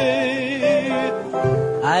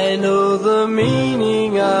 I know the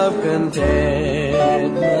meaning of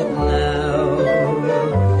contentment now.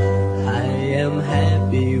 I am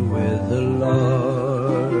happy with the Lord.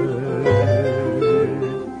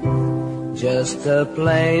 Just a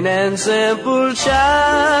plain and simple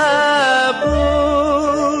chapel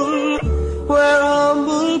where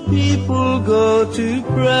humble people go to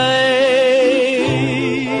pray.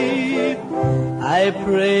 I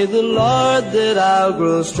pray the Lord that I'll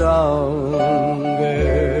grow stronger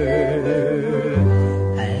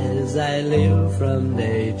as I live from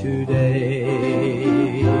day to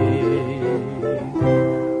day.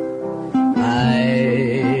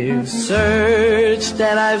 I've searched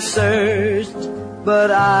and I've searched,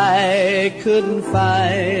 but I couldn't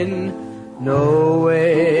find no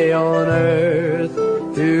way on earth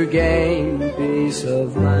to gain peace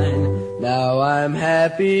of mind. Now I'm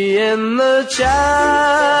happy in the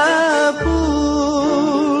chapel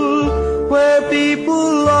where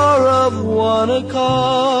people are of one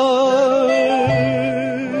accord.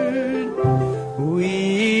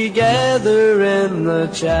 We gather in the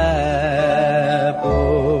chapel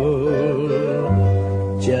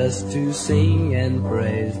just to sing and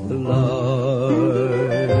praise the Lord.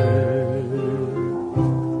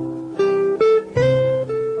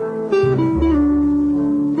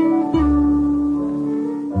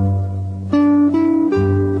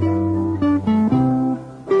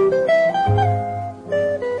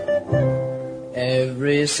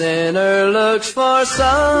 Every sinner looks for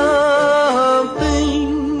something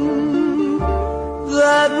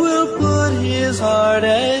that will put his heart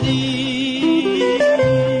at ease.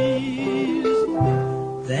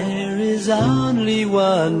 There is only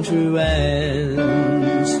one true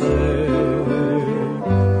answer.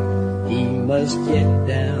 He must get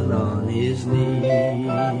down on his knees.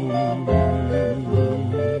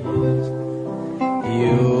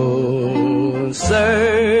 You'll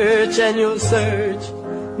search and you'll search,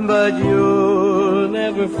 but you'll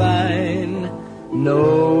never find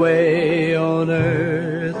no way on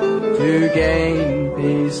earth to gain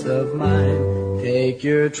peace of mind. Take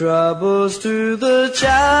your troubles to the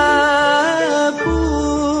chapel,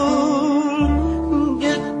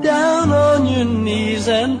 get down on your knees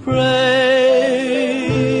and pray.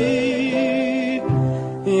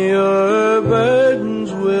 Your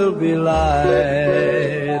burdens will be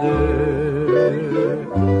lighter,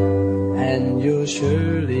 and you'll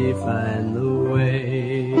surely find the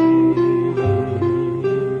way.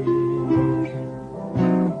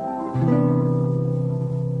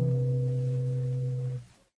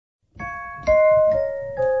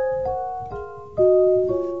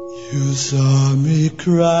 You saw me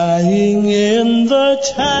crying in the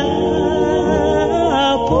chapel.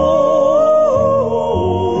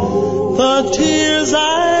 The tears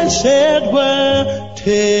I shed were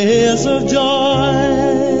tears of joy.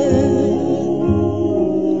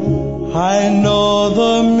 I know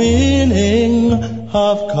the meaning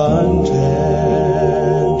of contentment.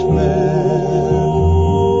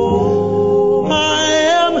 I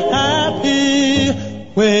am happy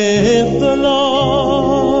with the Lord.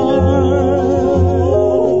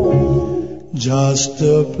 Just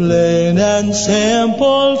a plain and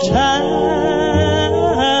simple chapel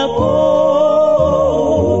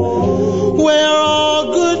where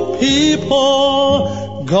all good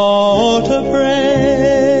people go to pray.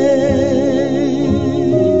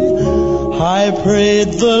 I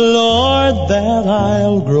prayed the Lord that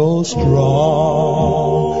I'll grow stronger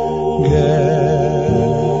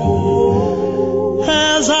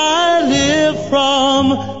as I live from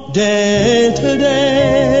day to day.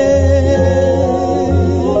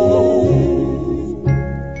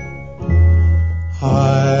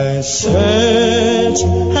 I searched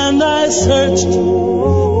and I searched,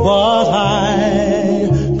 but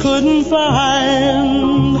I couldn't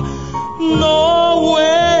find no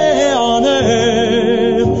way on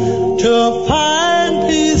earth to find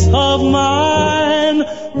peace of mind.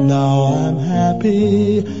 Now I'm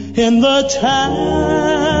happy in the chapel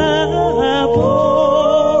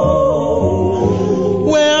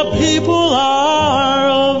where people are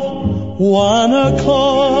of one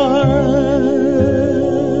accord.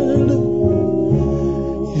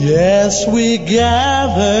 Yes, we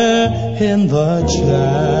gather in the chapel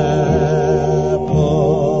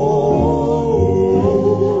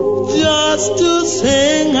just to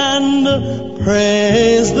sing and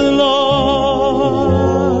praise the Lord.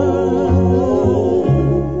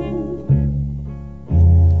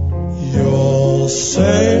 You'll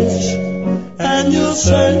search and you'll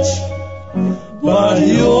search, but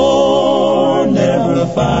you'll never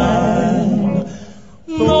find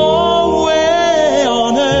no way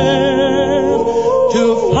on earth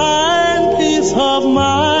to find peace of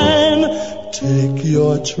mind. Take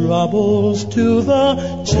your troubles to the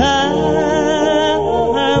chapel.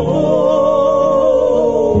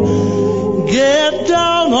 Get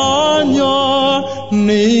down on your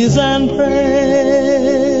knees and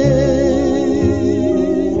pray.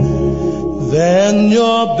 Then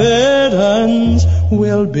your burdens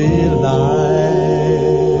will be lighter,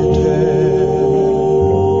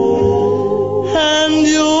 and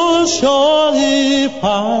you'll surely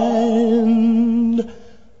find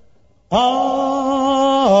a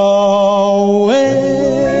way.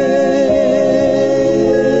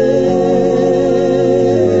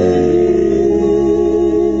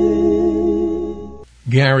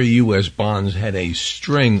 Gary U.S. Bonds had a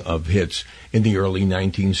string of hits in the early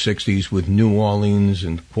 1960s with New Orleans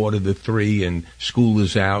and Quarter to Three and School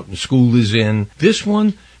Is Out and School Is In. This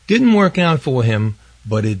one didn't work out for him,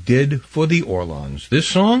 but it did for the Orlons. This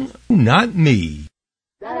song, Not Me.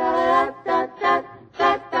 Well,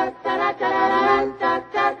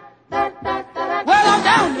 I'm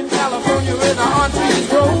down in California where the aunt trees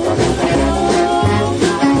grow.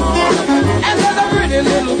 And there's a pretty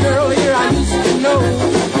little girl here I used to know.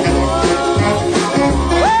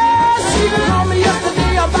 Well, she called me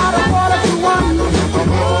yesterday about 1:45.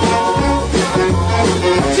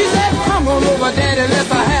 She said, come on over, Daddy, let's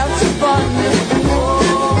have some fun.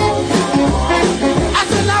 I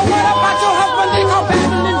said, now what about your husband, Dick, or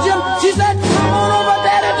Patton and Jim? She said, come on over,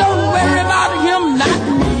 Daddy, don't worry about him, not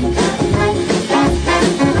me.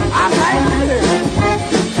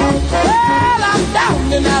 Well, I'm down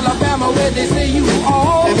in Alabama where they say you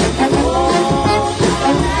all.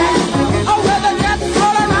 Oh, where the cats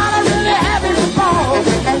all around are really having a ball.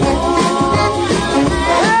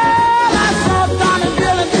 Well, I saw Donnie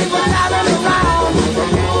Bill and people driving around.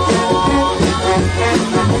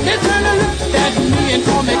 They turned and looked at me and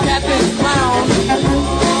called me Captain Clown.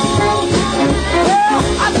 Well,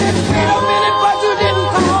 I said, wait a minute, but you didn't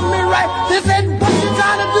call me right. They said, what you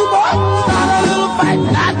trying to do, boy? Start a little fight,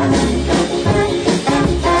 not me.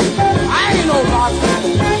 I ain't no boxer.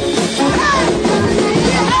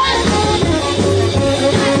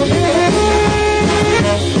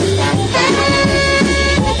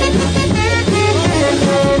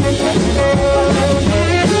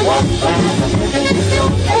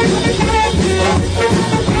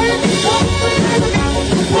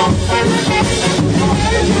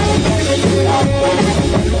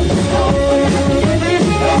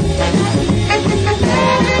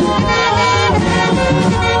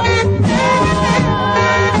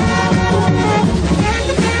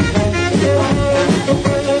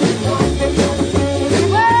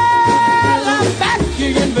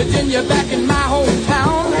 Virginia, back in my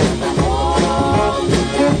hometown.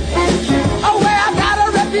 Oh, where I got a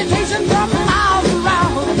reputation from miles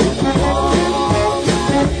around.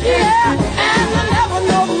 Yeah, and I never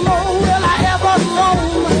no more will I ever roam.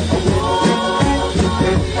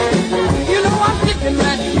 You know I'm sticking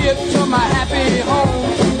right here to my happy home.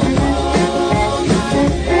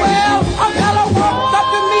 Well, a fella walked up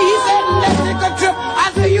to me, he said, let's take a trip.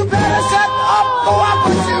 I said, you better shut up, or I'll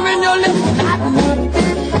put you in your lip. Not me.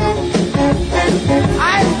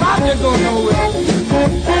 I ain't about to go nowhere.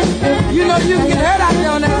 You know you can get hurt out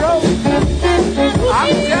there on that road. I'm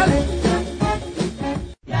telling you.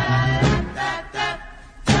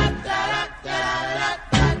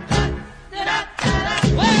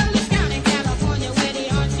 Well, it's down in California where the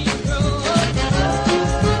aunties grow.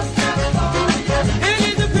 And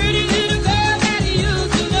it's a pretty little girl that he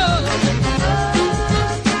used to know.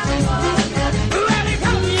 Well, he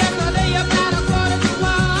told me yesterday about a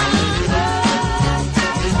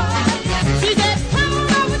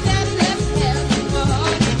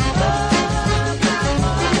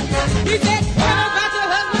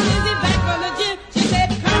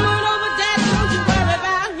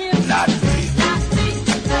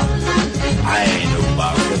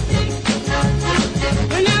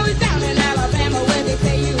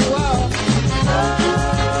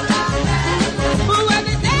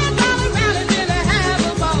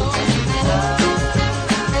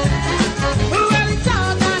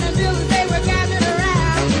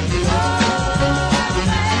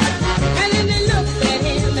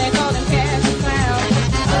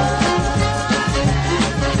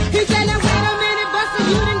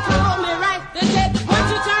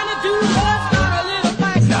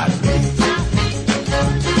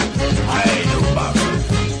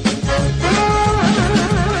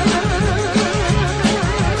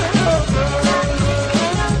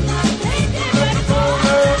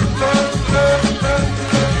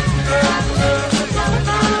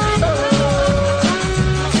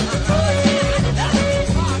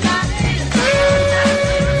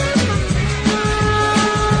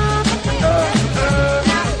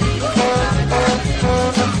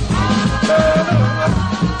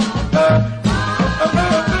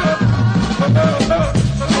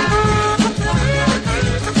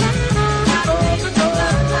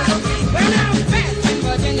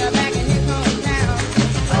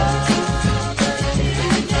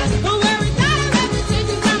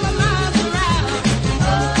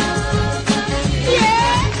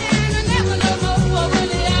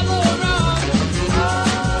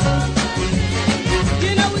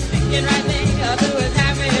Get right there to his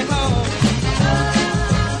happy home.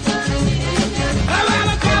 Oh, well,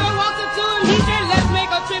 a caller walked up to him. He said, let's make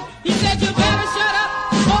a trip. He said, you better shut up.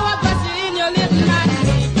 Oh, I bust you in your little night.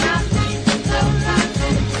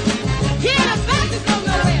 Here, the fastest go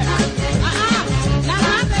nowhere. Now,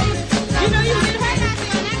 my baby, you know you get hurt out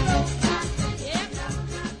there on that road. Yeah.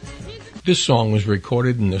 This song was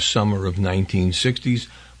recorded in the summer of 1960s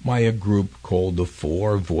by a group called the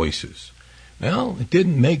Four Voices. Well, it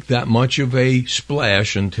didn't make that much of a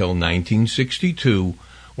splash until 1962,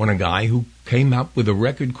 when a guy who came up with a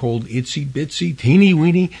record called Itsy Bitsy Teeny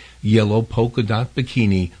Weeny Yellow Polka Dot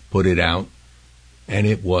Bikini put it out, and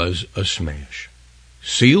it was a smash.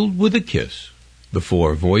 Sealed with a Kiss, the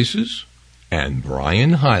Four Voices, and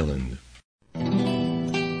Brian Hyland.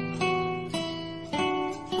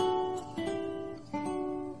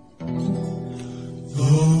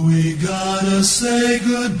 Though we gotta say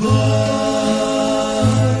goodbye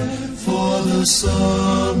for the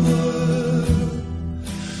summer,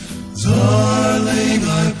 darling,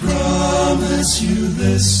 I promise you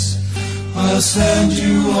this, I'll send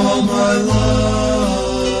you all my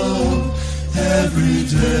love every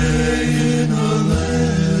day in a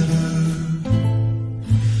letter,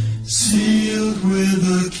 sealed with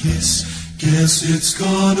a kiss. Guess it's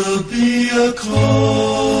gonna be a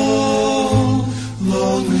cold,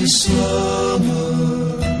 lonely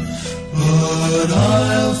summer, but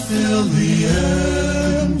I'll fill the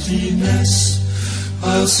emptiness.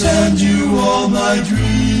 I'll send you all my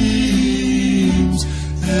dreams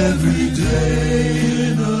every day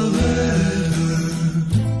in a letter,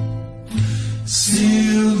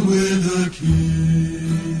 sealed with a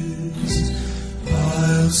kiss.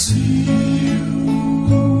 I'll see you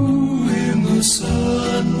in the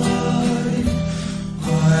sunlight,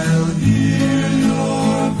 I'll hear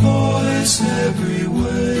your voice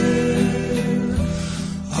everywhere,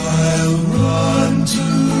 I'll run to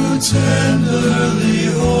tenderly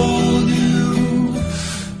hold you,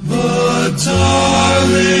 but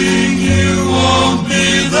darling, you won't be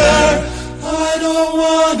there. I don't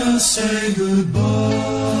wanna say goodbye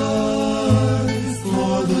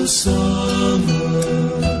for the summer,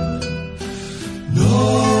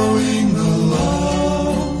 knowing the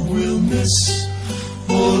love we'll miss.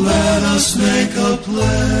 Oh, let us make a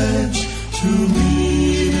pledge to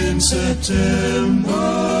meet in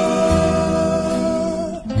September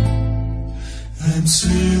and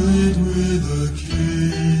seal it with a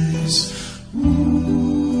kiss.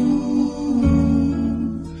 Ooh,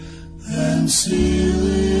 and seal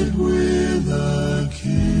it with a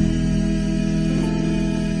kiss.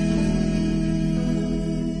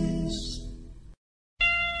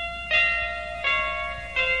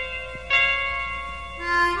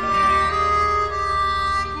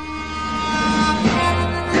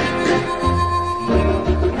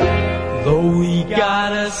 Though we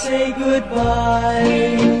gotta say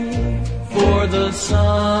goodbye for the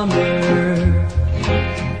summer,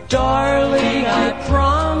 darling, I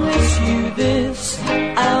promise you this,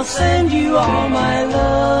 I'll send you all my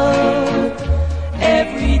love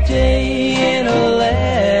every day in a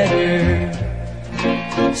letter,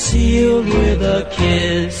 sealed with a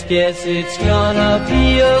kiss. Guess it's gonna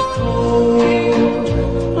be a cold,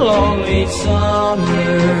 lonely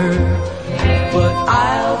summer, but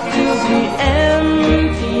I'll fill the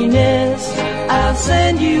emptiness. I'll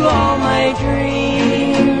send you all my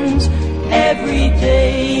dreams every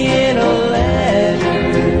day in a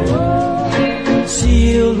letter,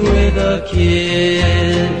 sealed with a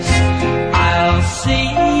kiss. I'll see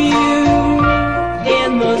you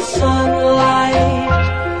in the sunlight,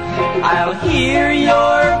 I'll hear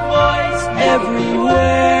your voice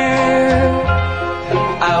everywhere,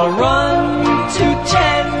 I'll run to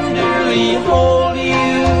tenderly hold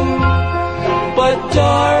you, but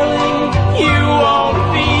darling, you won't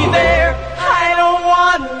be there. I don't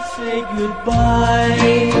wanna say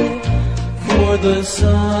goodbye for the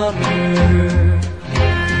summer,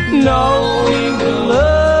 knowing the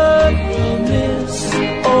love we'll miss.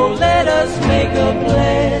 Oh, let us make a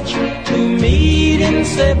pledge to meet in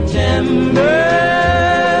September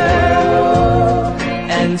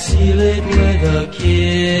and seal it with a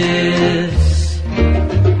kiss.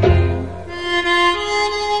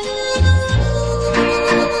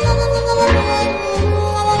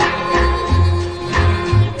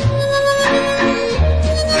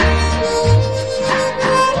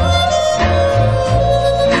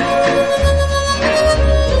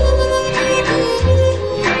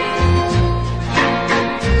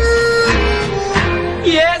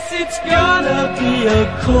 A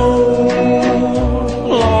cold,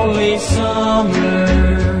 lonely summer,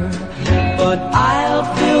 but I'll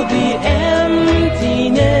fill the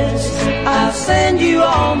emptiness. send you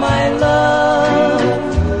all my love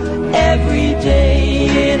every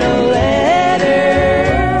day in a letter,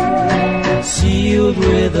 sealed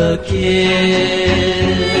with a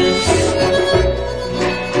kiss,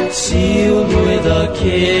 sealed with a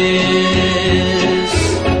kiss,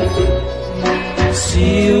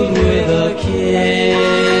 sealed with a kiss.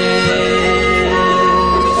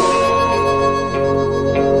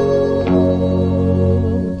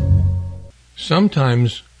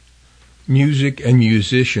 Sometimes music and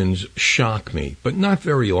musicians shock me, but not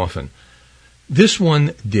very often. This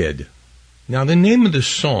one did. Now, the name of the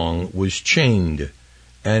song was Chained,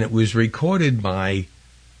 and it was recorded by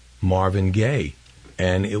Marvin Gaye,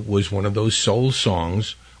 and it was one of those soul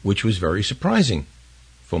songs which was very surprising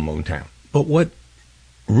for Motown. But what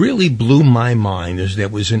really blew my mind is there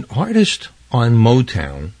was an artist on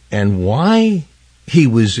Motown, and why he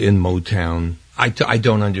was in Motown, I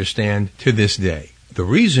don't understand to this day. The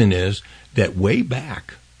reason is that way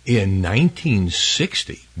back in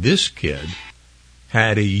 1960, this kid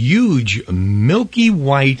had a huge milky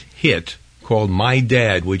white hit called My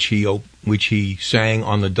Dad, which he sang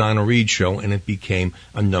on the Donna Reed Show, and it became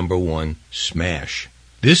a #1 smash.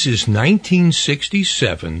 This is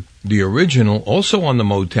 1967, the original, also on the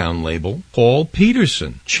Motown label, Paul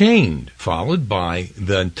Peterson, Chained, followed by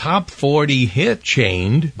the top 40 hit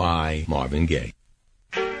Chained by Marvin Gaye.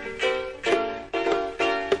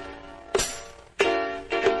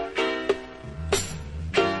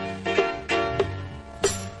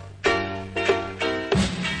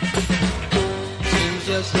 Seems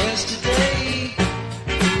just yesterday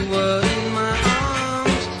you were in my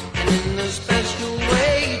arms, and in a special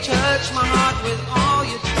way you touched my heart with all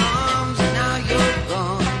your charms. And now you're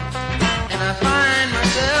gone, and I find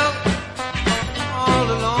myself all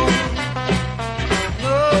alone.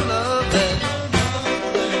 No love left.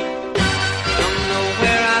 Don't know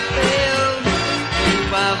where I failed, who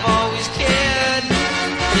I've always cared.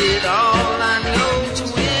 Did all I know to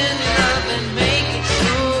win love and make it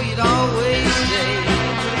so you'd always stay.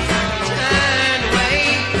 Turn away,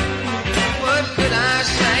 what could I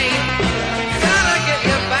say? Gotta get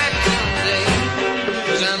you back someday.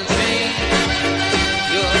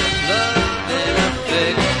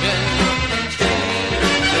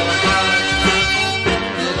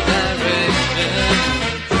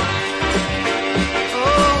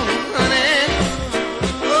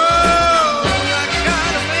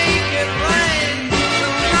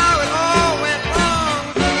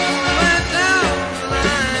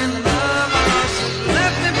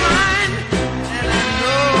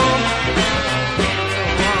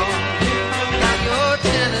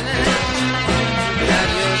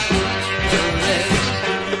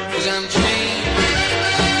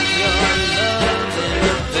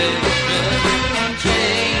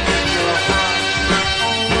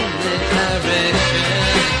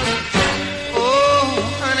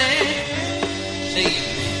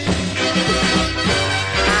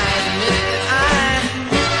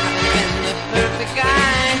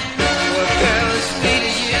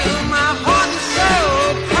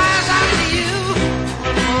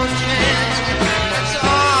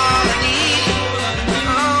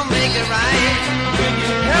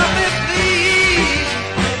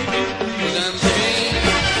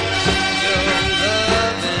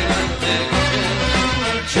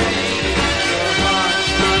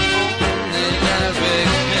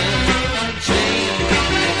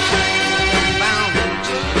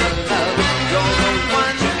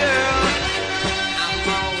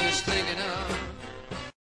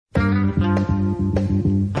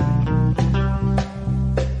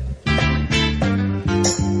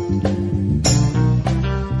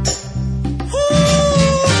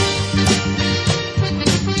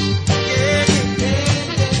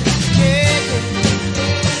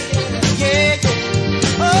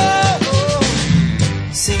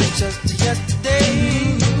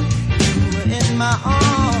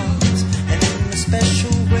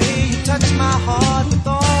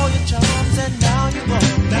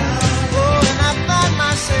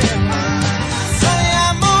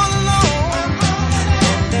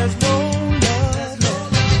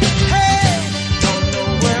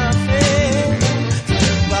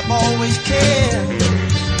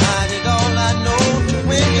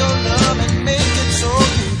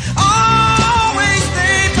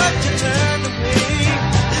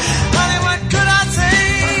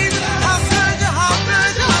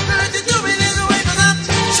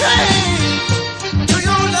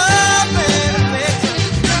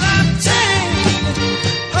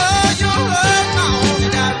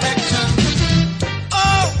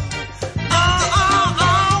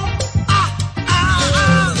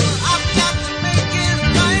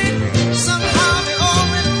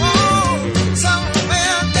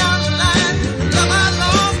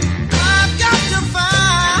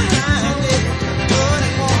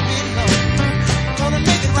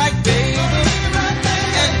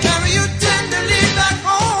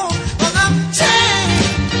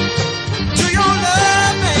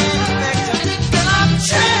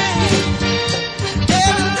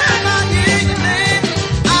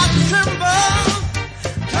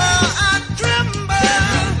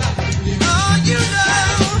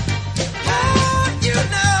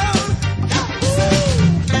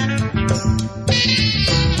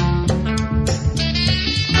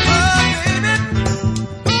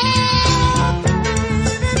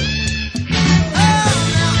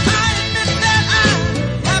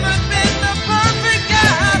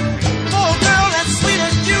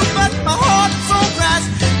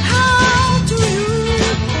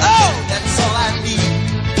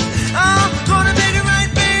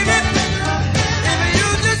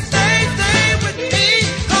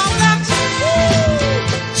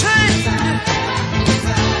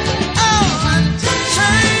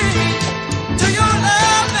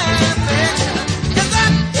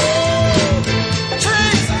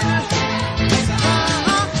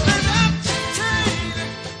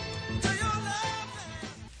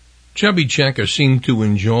 Chubby Checker seemed to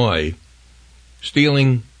enjoy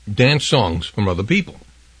stealing dance songs from other people.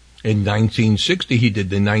 In 1960, he did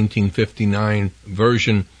the 1959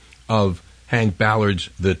 version of Hank Ballard's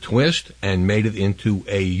The Twist and made it into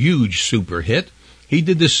a huge super hit. He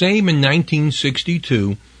did the same in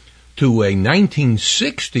 1962 to a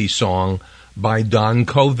 1960 song by Don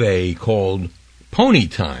Covey called Pony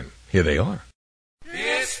Time. Here they are.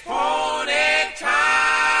 It's pony time.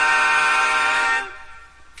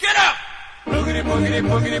 Get up. Boogity, boogity,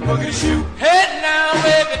 boogity, boogity, shoot. Head now,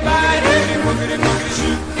 everybody. Boogity, boogity, boogity,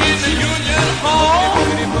 shoot. In the Union Hall.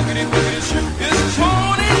 Boogity, boogity, boogity, shoot. It's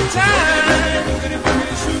pony time. Boogity,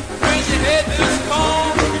 boogity, shoot. When you head this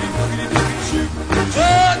call. Boogity, boogity, boogity, shoot.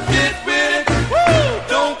 Oh, get with it. Woo!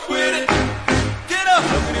 Don't quit it. Get up.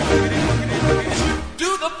 Boogity, boogity, boogity, boogity, shoot. Do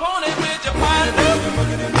the pony with your partner.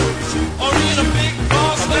 Boogity, boogity, shoot. Or in a big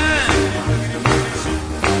boss line.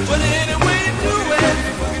 But anyway you do it,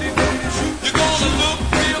 you're gonna look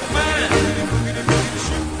real fine.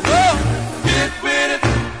 Oh, get with it,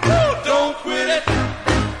 don't quit it.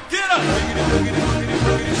 Get up,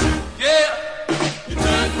 yeah. You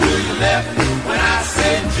turn to your left when I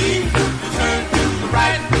say G. You turn to the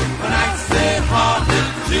right when I say hard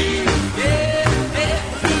little G. Yeah, yeah,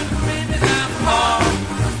 baby, now hard.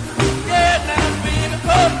 Yeah, now baby,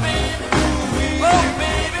 oh baby, oh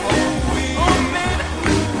baby, oh baby,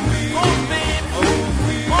 oh baby, oh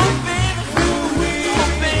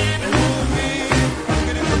baby,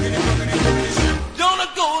 gonna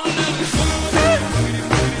go to little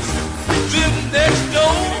living next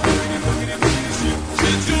door.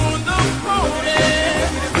 She's doing the pony.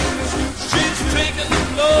 She's taking the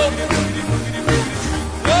floor.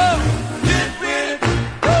 Oh, get with it,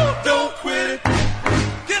 don't quit it.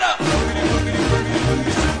 Get up.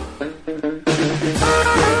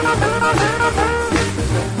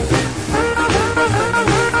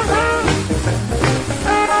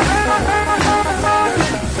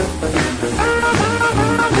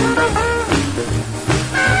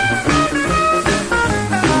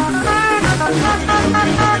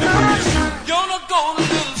 Gonna go to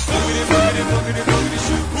little school.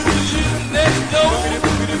 Who's living next door?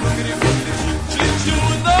 She's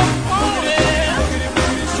doing the pony.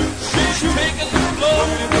 She's taking the floor.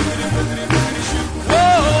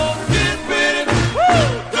 Whoa, get with it.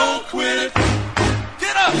 Don't quit it.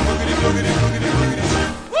 Get up.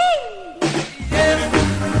 Woo! Yeah.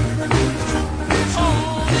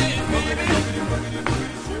 Oh, yeah, baby.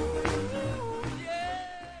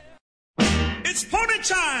 It's pony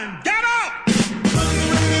time. Get up!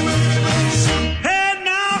 Head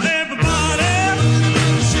now, everybody.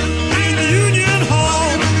 In the Union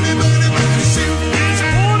Hall. It's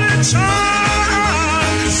pony time.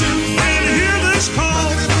 And hear this call.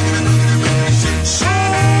 So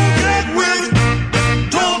get with it.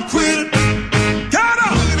 Don't quit it. Get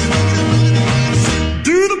up!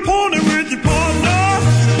 Do the pony with your partner.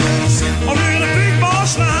 Or in a big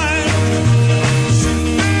boss line.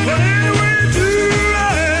 But anyway you do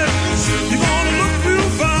it, you're gonna look real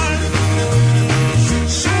fine.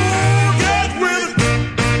 So get with it,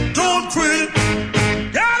 don't quit it.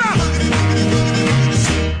 Get up!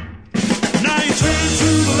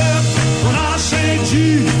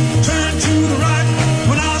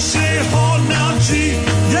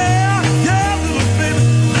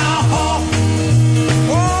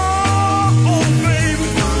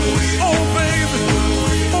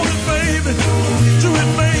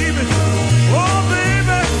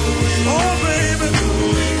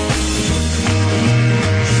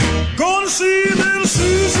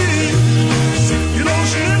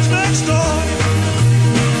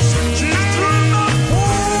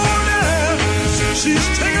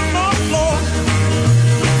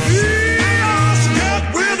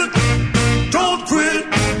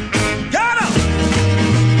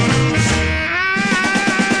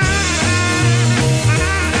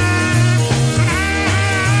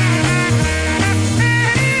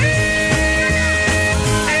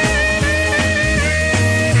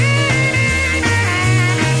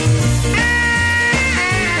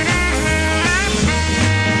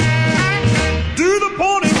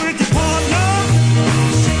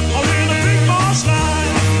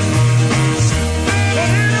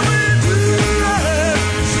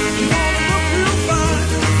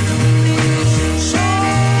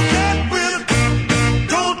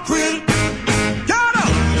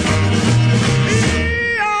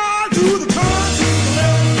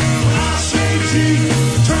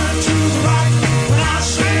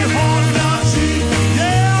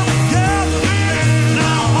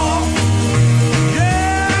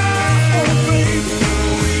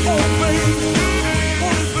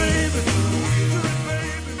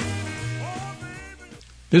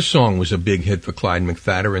 This song was a big hit for Clyde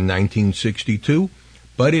McPhatter in 1962,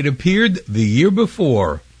 but it appeared the year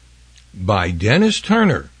before by Dennis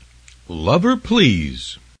Turner, Lover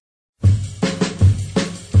Please.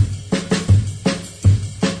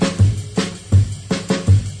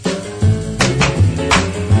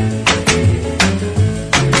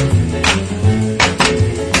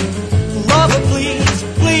 Lover, please,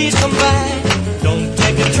 please come back. Don't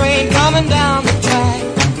take a train coming down the track.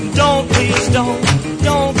 Don't, please, don't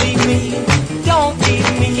leave me. Don't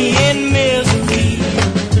leave me in misery.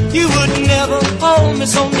 You would never hold me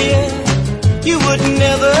so near. You would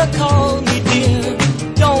never call me dear.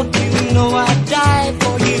 Don't you know I'd die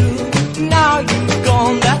for you? Now you're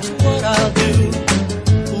gone, that's what I'll do.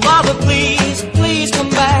 Lover, please, please come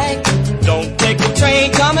back. Don't take the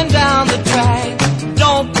train coming down the track.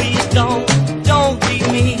 Don't, please, don't leave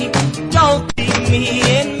me. Don't leave me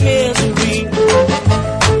in misery.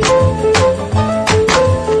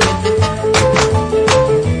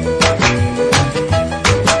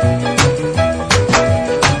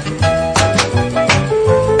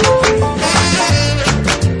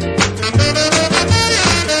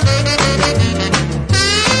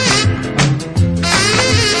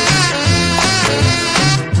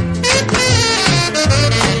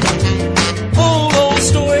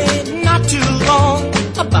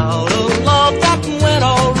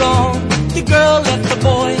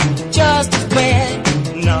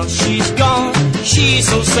 She's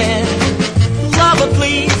so sad. Lover,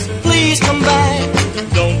 please, please come back.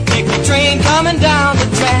 Don't take the train coming down the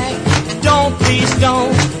track. Don't, please,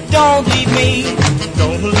 don't leave me.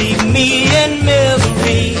 Don't leave me in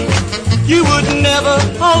misery. You would never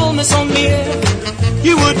hold me so near.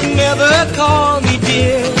 You would never call me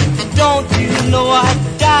dear. Don't you know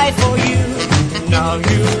I'd die for you? Now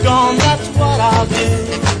you're gone, that's what I'll do.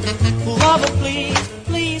 Lover, please,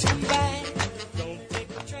 please come back. Don't take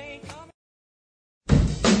the train coming.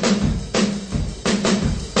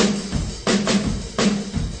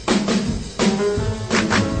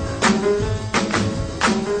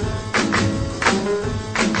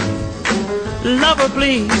 Lover,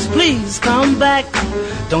 please, please come back.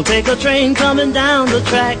 Don't take a train coming down the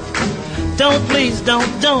track. Don't, please,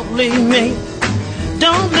 don't leave me.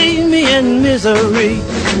 Don't leave me in misery.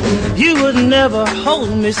 You would never hold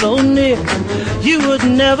me so near. You would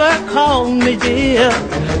never call me dear.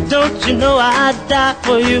 Don't you know I'd die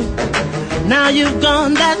for you? Now you've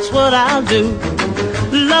gone, that's what I'll do.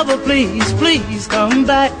 Lover, please, please come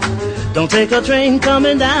back. Don't take a train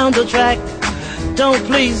coming down the track. Don't,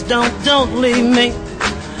 please, don't leave me.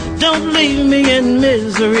 Don't leave me in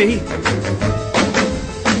misery.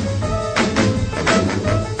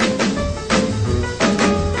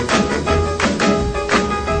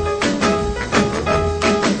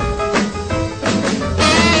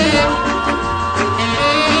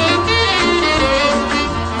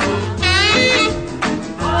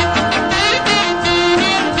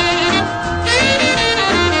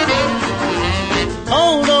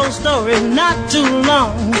 Not too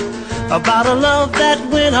long about a love that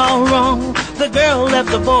went all wrong. The girl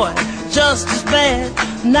left the boy just as bad.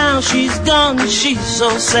 Now she's gone, she's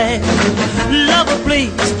so sad. Lover,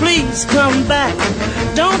 please, please come back.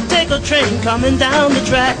 Don't take a train coming down the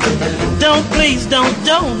track. Don't, please,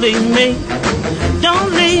 don't leave me.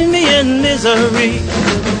 Don't leave me in misery.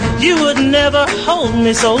 You would never hold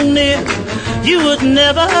me so near. You would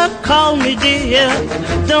never call me dear.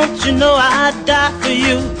 Don't you know I'd die for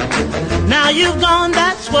you? Now you've gone,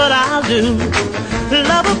 that's what I'll do.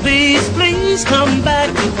 Lover, please, please come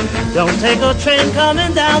back. Don't take a train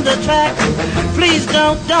coming down the track. Please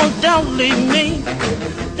don't leave me.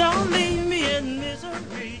 Don't leave me in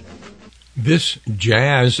misery. This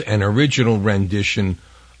jazz and original rendition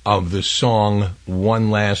of the song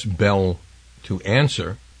One Last Bell to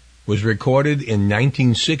Answer was recorded in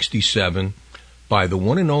 1967 by the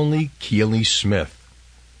one and only Keely Smith.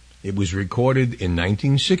 It was recorded in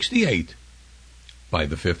 1968 by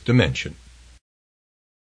The Fifth Dimension.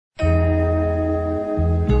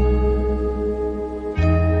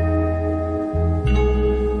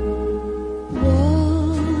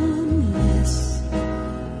 One less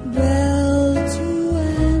bell to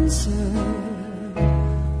answer,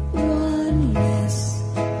 one less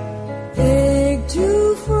egg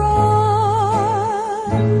to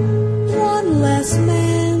fry, one less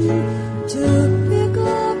man to pick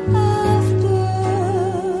up after.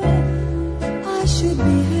 I should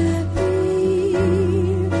be happy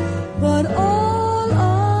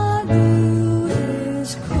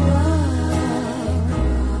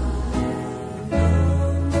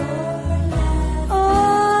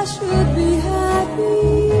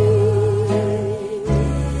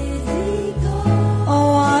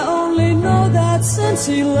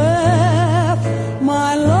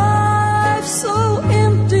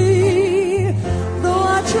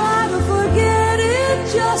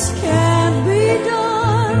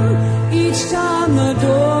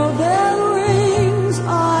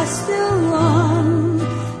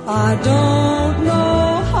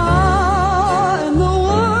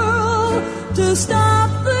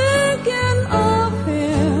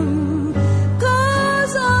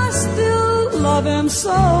so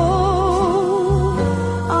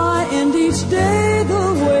I end each day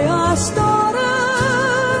the way I started,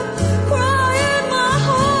 crying my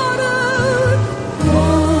heart out.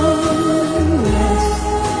 One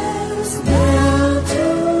less bell to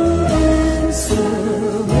answer,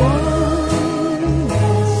 one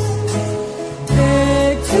less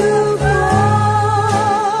egg to cry,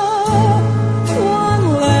 one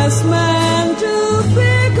less man to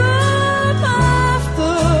pick up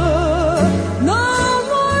after. No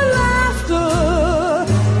more laughter,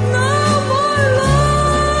 no more love.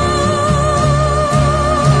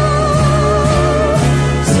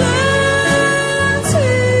 Since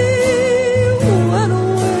he went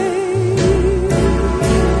away,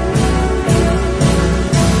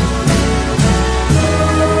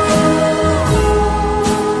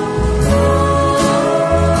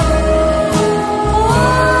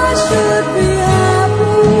 I should be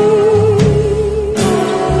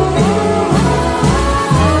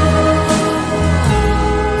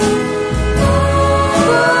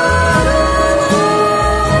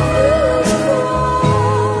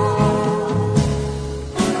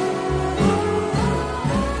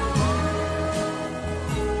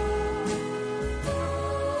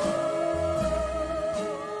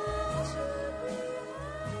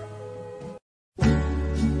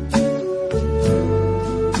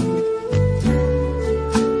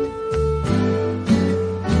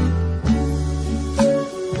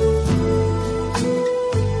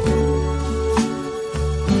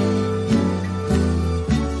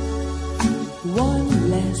one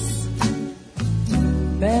less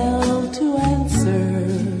bell to answer,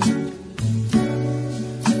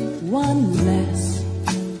 one less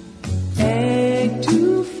egg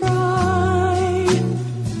to fry,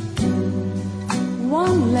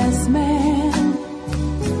 one less man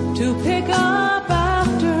to pick up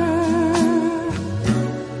after.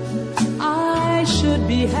 I should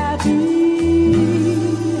be happy,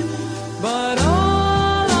 but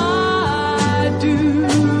all I do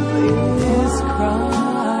is cry.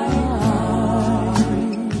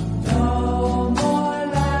 No more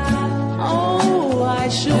laugh. Oh, I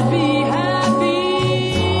should be happy.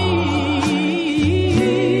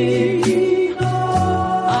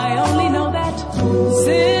 I only know that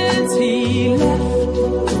since he left,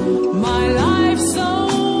 my life's so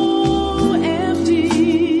empty.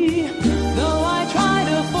 Though I try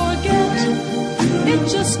to forget, it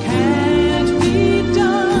just can't be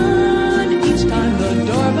done. Each time the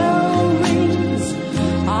doorbell rings,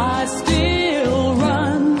 I still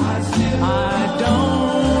run. I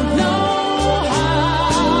don't know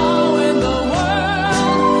how in the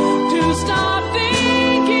world to stop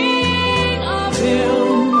thinking of him,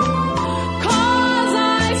 'cause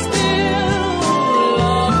I still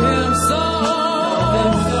love him so.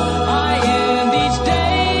 I end each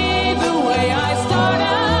day the way I start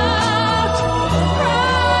out,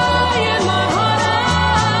 crying my heart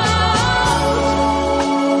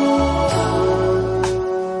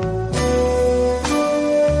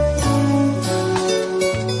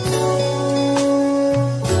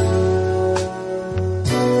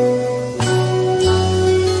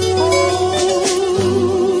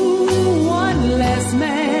one less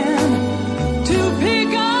man to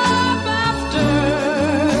pick up after.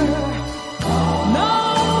 No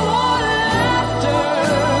more laughter,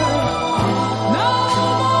 no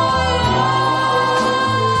more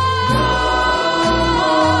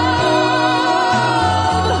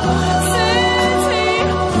love. Since he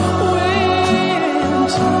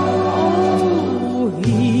went, oh,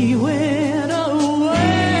 he went away.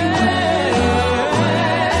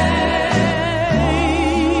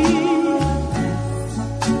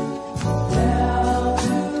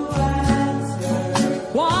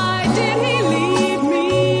 Why did he leave me?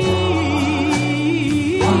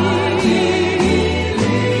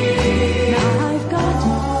 Now I've got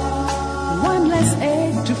one less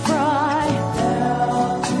egg to fry,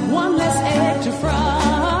 one less egg to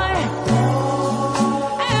fry,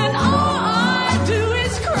 and all I do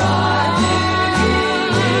is cry.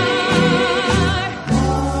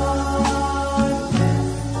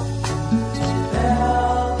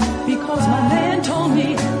 Because my man told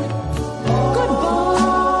me goodbye.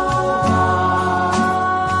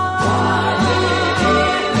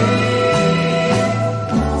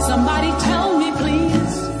 Somebody tell me,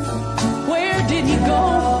 please, where did he go?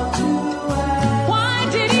 Why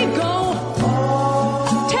did he go?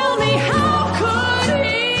 Tell me, how could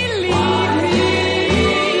he leave me?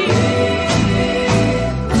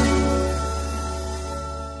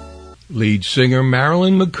 Lead singer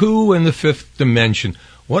Marilyn McCoo and the Fifth Dimension.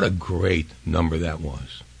 What a great number that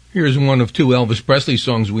was. Here's one of two Elvis Presley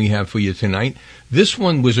songs we have for you tonight. This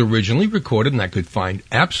one was originally recorded, and I could find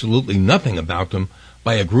absolutely nothing about them,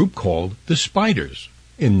 by a group called The Spiders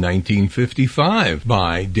in 1955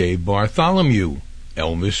 by Dave Bartholomew.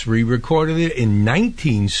 Elvis re-recorded it in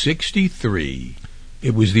 1963.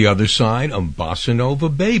 It was the other side of Bossa Nova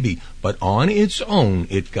Baby, but on its own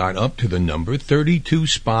it got up to the number 32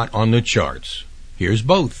 spot on the charts. Here's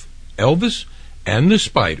both, Elvis and The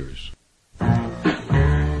Spiders.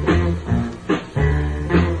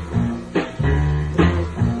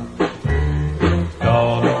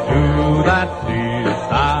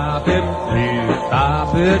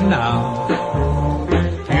 Stop it now.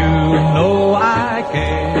 You know I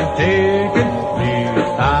can't take it. Please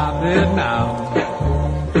stop it now.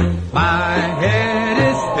 My head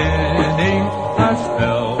is spinning. Her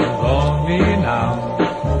spell's on me now.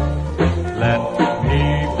 Let me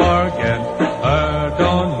forget her.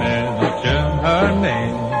 Don't mention her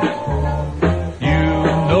name. You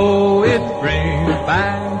know it brings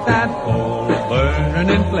back that old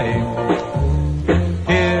burning flame.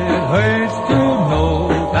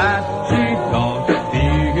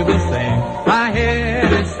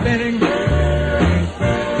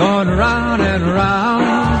 Round and round,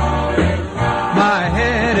 my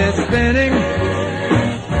head is spinning,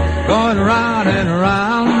 going round and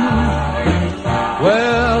round.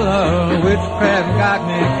 Well, witchcraft got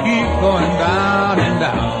me, keep going down and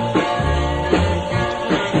down.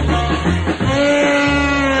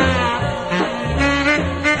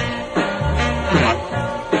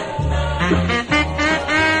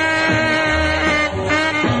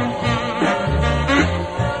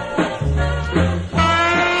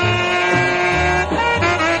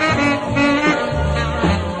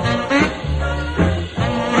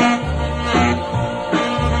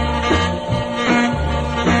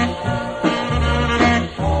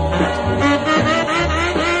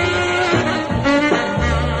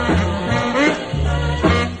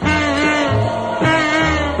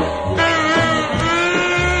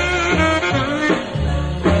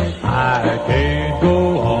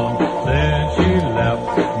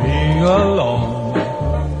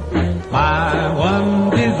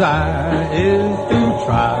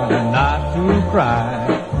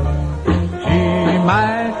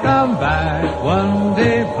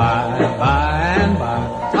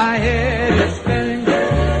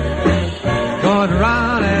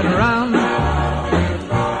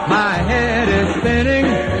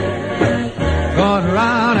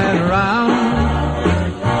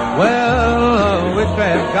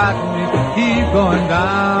 Going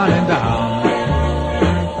down and down.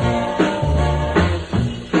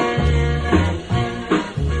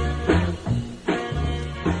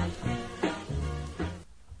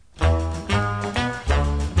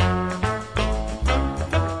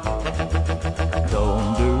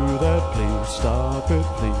 Don't do that, please stop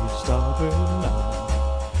it now.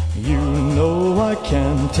 You know I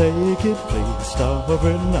can't take it, please stop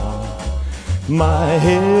it now. My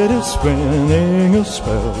head is spinning, a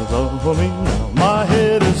spell's over me now. My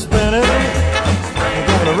head is spinning,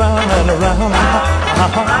 going around and around.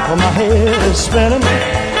 My head is spinning,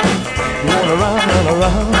 going around and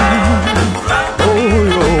around. Oh,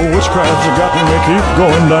 your witchcraft's got me, keep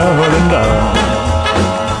going down and down.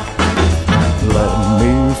 Let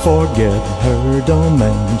me forget her, don't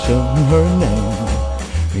mention her name.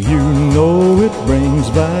 You know it brings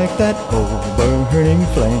back that old burning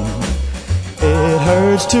flame. It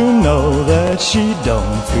hurts to know that she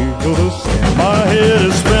don't feel the same. My head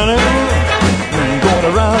is spinning, going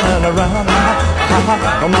around and around.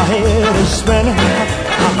 My head is spinning,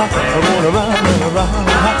 going around and around.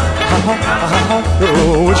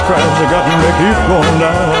 Oh, witchcraft's got me, keep going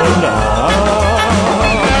down and down.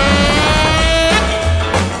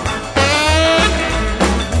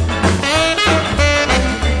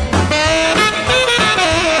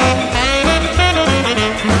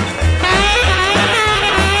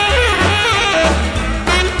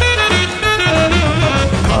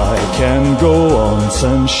 Go on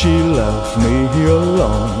since she left me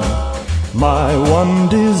alone. My one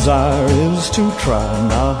desire is to try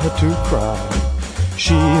not to cry.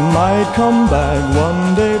 She might come back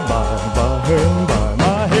one day by her and by.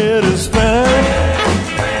 My head is spinning,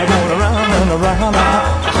 going around and around.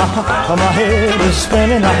 My head is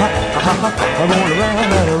spinning, going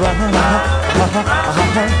around and around.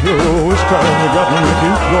 Oh, it's trying to get me to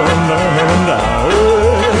keep going down and down.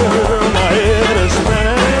 My head is spinning,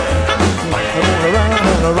 around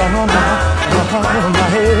and around. My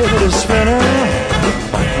head is spinning,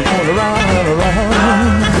 going around and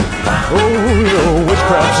around. Oh, your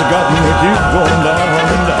witchcraft's got me, keep going down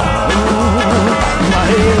and down. My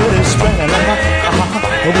head is spinning,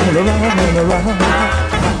 going around and around.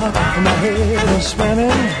 My head is spinning.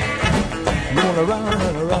 Going around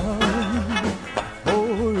and around.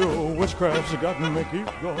 Oh, your witchcraft's got me keep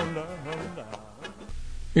going down.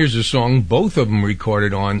 Here's a song, both of them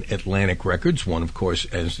recorded on Atlantic Records, one, of course,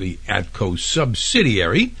 as the Atco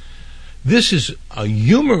subsidiary. This is a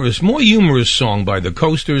more humorous song by the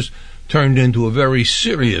Coasters, turned into a very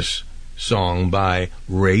serious song by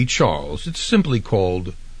Ray Charles. It's simply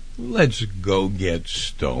called Let's Go Get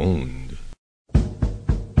Stoned.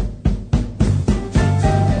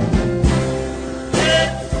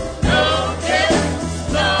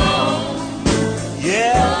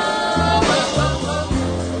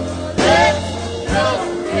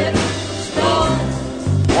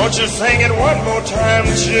 Won't you sing it one more time,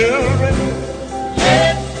 children?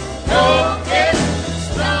 Let's go get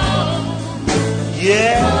stoned.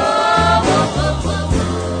 Yeah.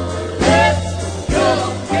 Let's go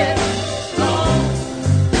get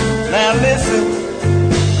stoned. Now listen.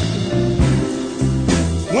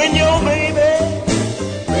 When your baby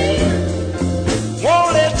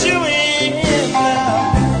won't let you in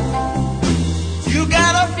now, you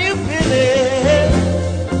got a few pennies,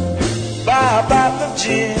 buy a bottle of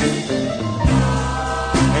gin.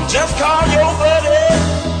 Just call your buddy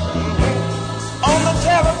on the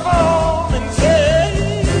telephone and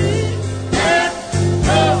say, let's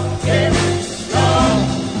go get stoned.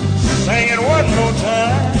 Sing it one more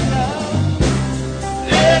time now.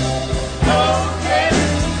 Let's go get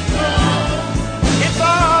stoned. It's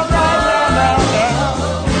all right now.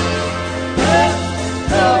 Let's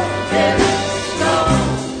go get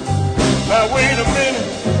stoned. Now wait a minute.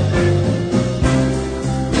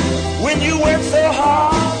 When you work so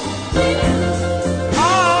hard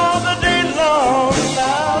all the day long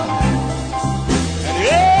now, and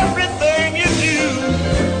everything you do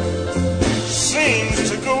seems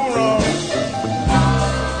to go wrong,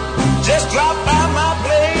 just drop by my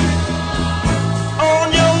place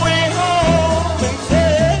on your way home and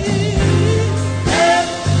say,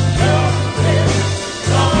 let's go get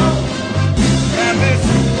stoned. And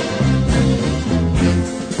listen,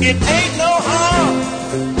 it ain't no harm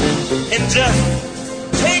in just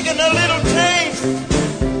taking a little taste,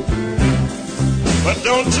 but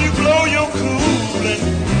don't you blow your cool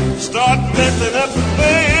and start messing up the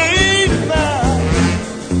place now.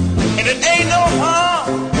 And it ain't no harm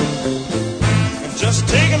in just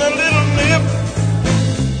taking a little nip,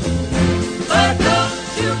 but don't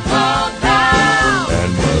you fall down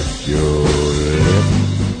and bust your lip.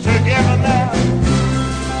 Together now,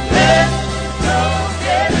 let's go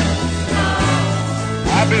get stoned.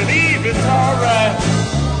 I believe it's all right.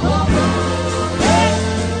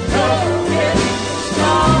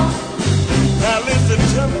 Now listen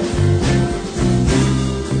to me.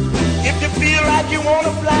 If you feel like you want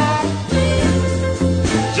to fly,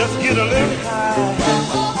 just get a little high.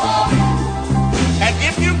 And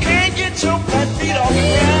if you can't get your flat feet off the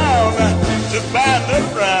ground to find the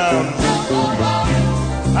ground,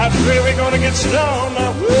 I pray we're gonna get stoned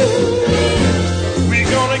now. We're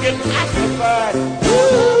gonna get pacified.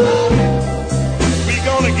 We're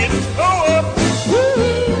gonna get thrown up.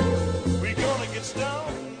 We're gonna get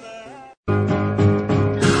stoned.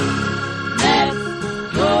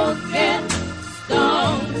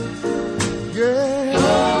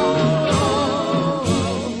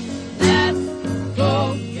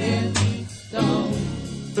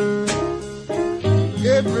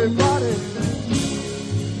 Everybody,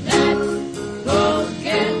 let's go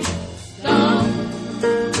get stoned.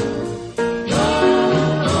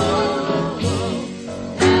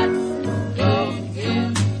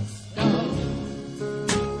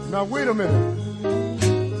 Now wait a minute.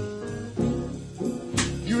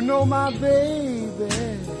 You know my baby,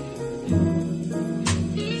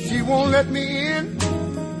 she won't let me in.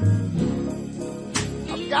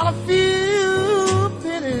 I've got a few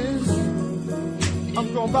pennies, I'm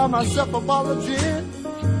gonna buy myself a bottle of gin,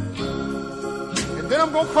 and then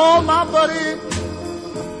I'm gonna call my buddy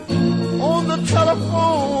on the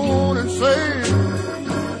telephone and say,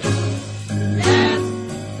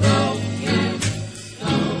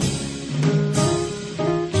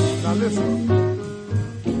 now listen,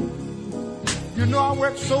 you know I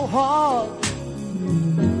work so hard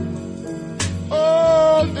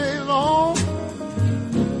all day long.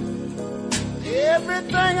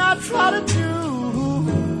 Everything I try to do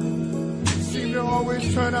seems to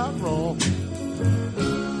always turn out wrong.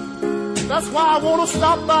 That's why I want to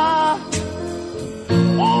stop by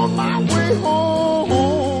on my way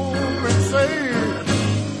home and say,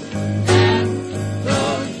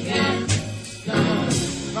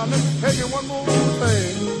 now let me tell you one more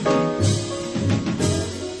thing.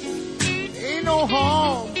 Ain't no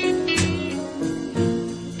harm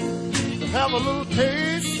have a little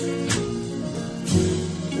taste,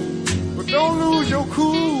 but don't lose your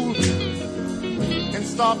cool and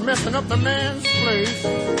start messing up the man's place.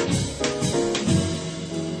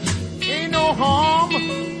 Ain't no harm,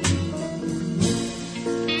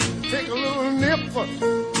 take a little nip, but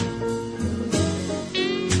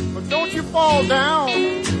don't you fall down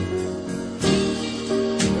and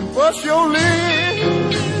bust your leg.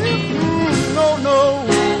 No, no.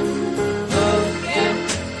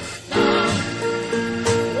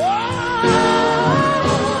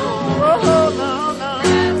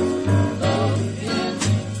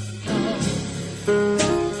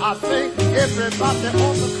 I think everybody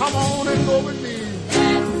ought to come on and go with me.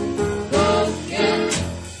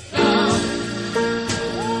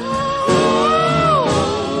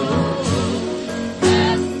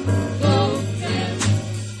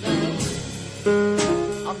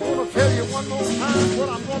 I'm going to tell you one more time what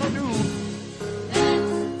I'm going to do.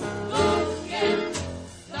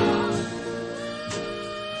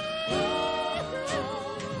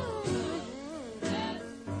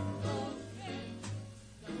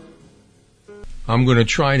 I'm going to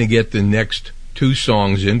try to get the next two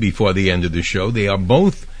songs in before the end of the show. They are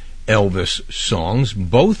both Elvis songs.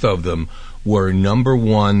 Both of them were number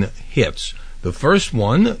one hits. The first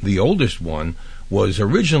one, the oldest one, was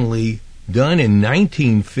originally done in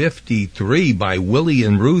 1953 by Willie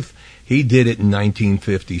and Ruth. He did it in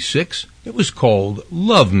 1956. It was called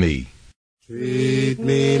Love Me. Treat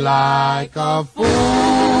me like a fool,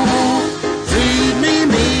 treat me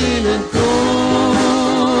mean and cruel,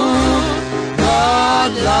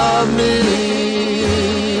 but love me.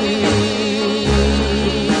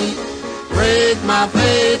 Break my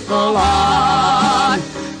faithful heart,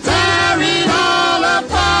 tear it all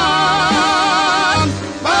apart,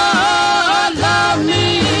 but love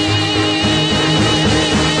me.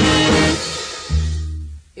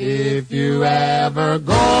 If you ever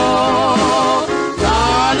go,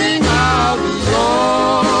 darling, I'll be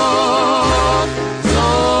yours, so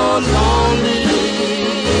lonely.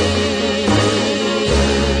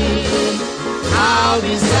 I'll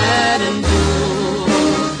be sad and blue,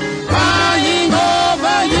 crying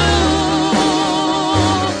over you,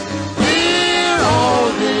 dear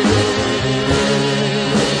old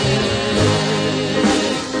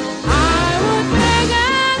I would beg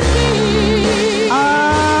and plead, I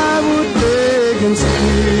would beg and steal,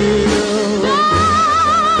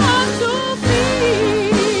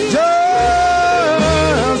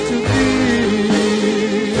 just to be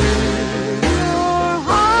your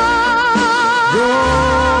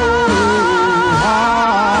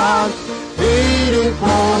heart beating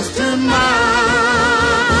close to mine,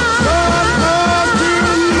 so close to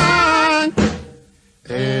mine.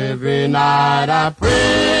 Every night I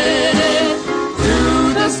pray to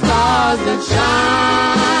the stars that shine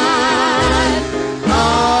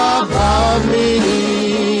above me,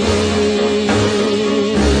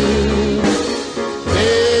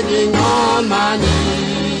 begging on my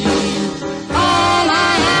knees. All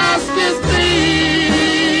I ask is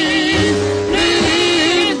please,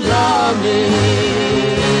 please love me.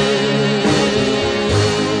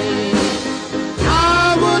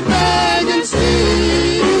 I would beg and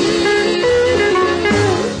steal,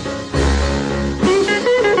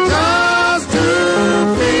 just to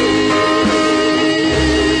feel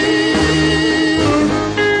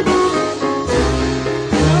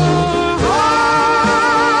your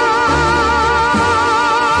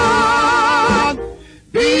heart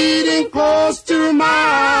beating close to mine.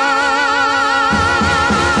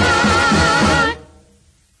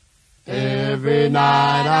 Every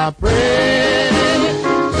night I pray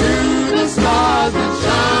to the stars that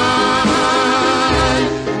shine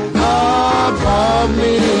above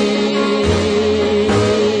me,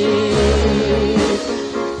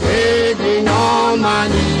 begging on my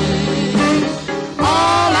knees.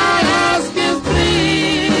 All I ask is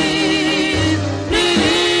please,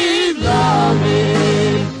 please love me.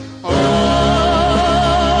 Oh,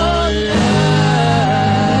 yeah.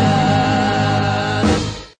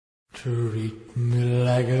 Treat me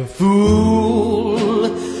like a fool,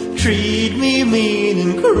 treat me mean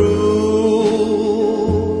and cruel,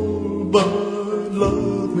 but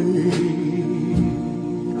love me.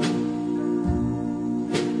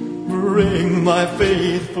 Bring my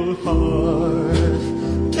faithful heart,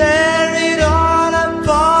 tear it all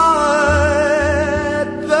apart,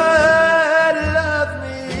 but love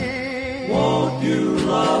me. Won't you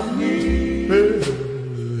love me?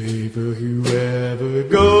 If you ever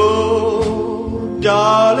go,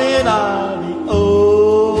 darling, I'll be oh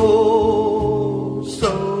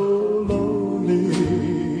so lonely.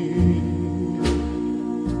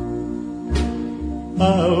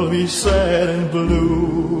 I'll be sad and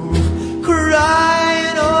blue,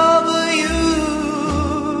 crying over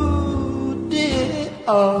you, dear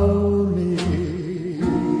only.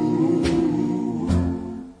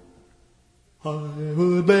 I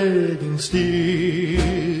would beg and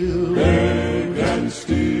steal,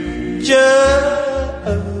 just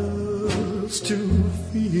to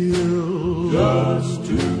feel,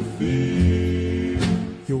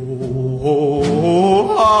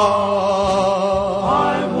 your heart.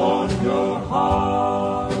 I want your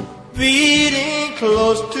heart beating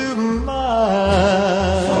close to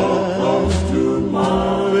mine, so close to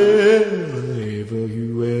mine. Wherever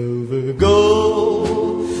you ever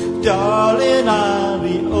go, darling, I'll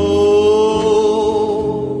be oh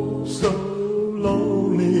so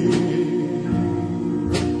lonely.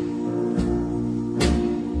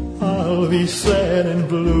 I'll be sad and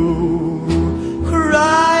blue,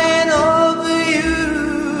 crying over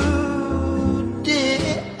you,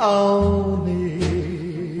 dear only.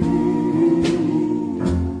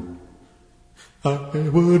 I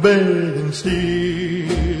would beg and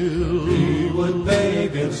steal, he would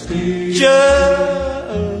beg and steal,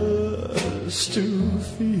 just to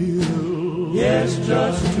feel, yes,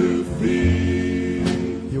 just to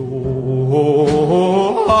feel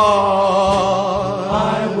your heart.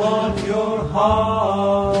 I want your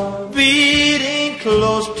heart beating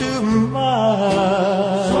close to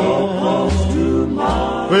mine, so close to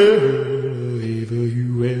mine. Wherever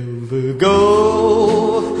you ever go,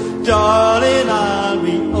 darling, I'll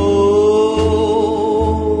be oh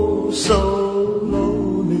so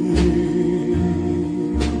lonely,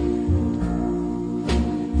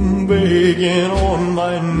 begging on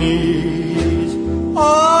my knees.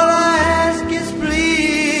 All I ask is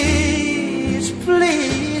please,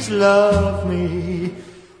 please love me.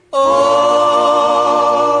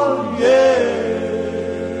 Oh, yeah.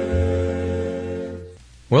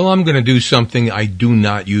 Well, I'm going to do something I do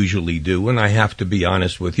not usually do, and I have to be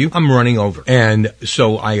honest with you. I'm running over. And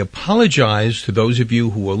so I apologize to those of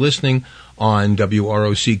you who are listening on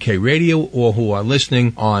WROCK radio or who are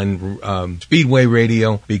listening on Speedway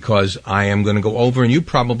radio, because I am going to go over and you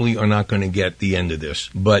probably are not going to get the end of this.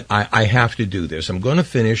 But I have to do this. I'm going to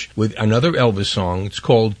finish with another Elvis song. It's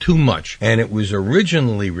called Too Much, and it was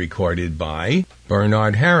originally recorded by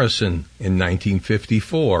Bernard Harrison in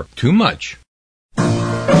 1954. Too Much.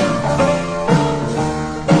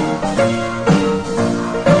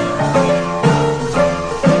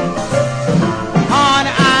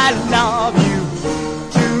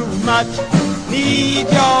 Need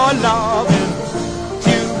your loving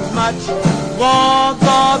too much. Want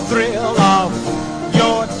the thrill of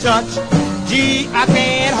your touch. Gee, I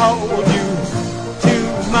can't hold you too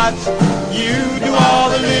much. You do all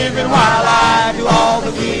the living while I do all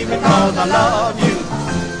the giving, 'cause I love you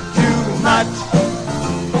too much.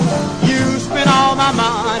 You spend all my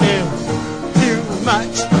money too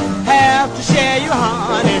much. Have to share your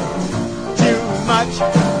honey too much.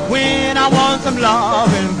 When I want some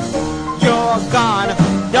loving, you're gone.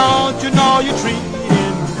 Don't you know you're treating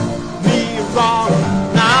me wrong?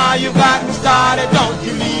 Now you've got me started. Don't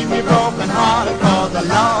you leave me broken hearted, 'cause I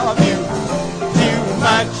love you too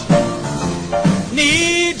much.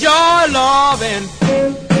 Need your loving,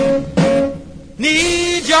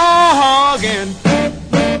 need your hugging,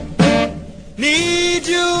 need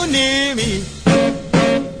you near me.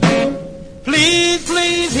 Please,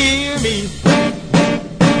 please hear me.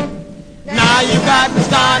 Now you got me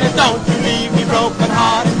started, don't you leave me broken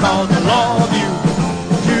hearted, 'cause I love you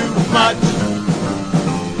too much.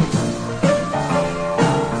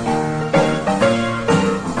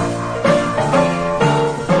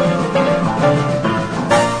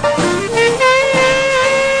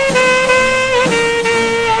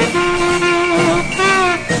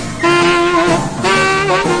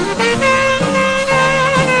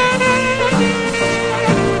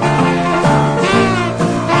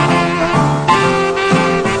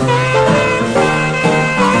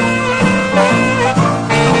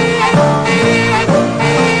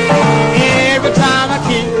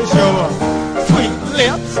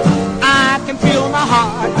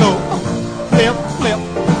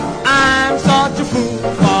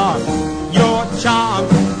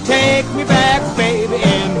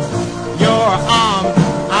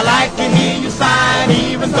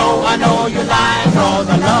 I know you're lying, 'cause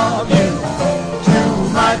I love you too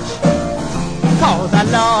much. 'Cause I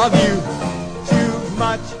love you too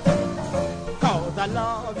much. 'Cause I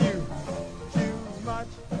love you too much.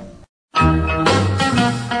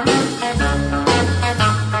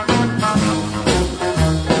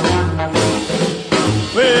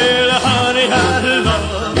 Well, honey, I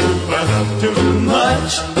love you too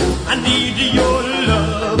much. I need your love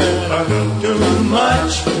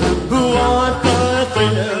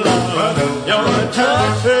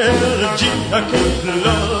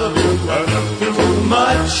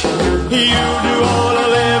You do all the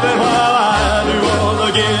living while I do all the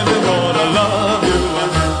giving. Gonna love you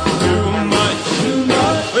too much.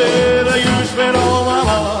 Well, you spend all my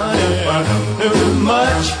money too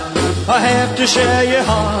much. I have to share your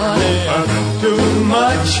honey too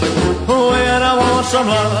much. When I want some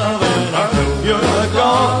loving, you're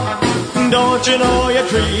gone. Don't you know you're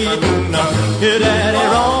treating your daddy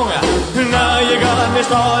wrong? Now you got me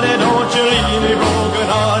started. Don't you leave me broken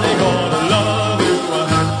hearted. Gonna love you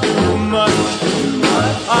too much.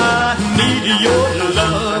 I need your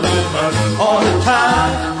loving all the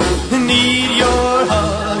time. Need your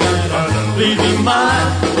hugging, please be mine.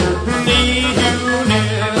 Need you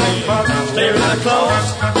near me, stay real close.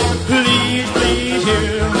 Please, please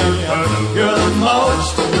hear me. You're the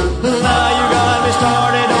most. Now you got me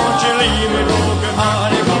started. Don't you leave me broken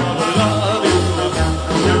hearted. Gonna love you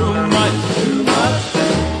too much, too much.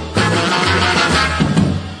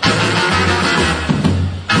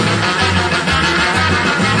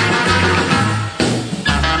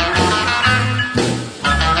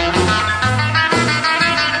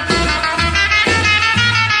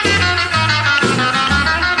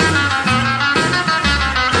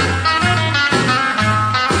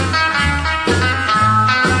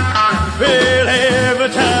 Well, every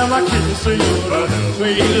time I kiss your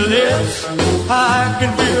sweet lips, I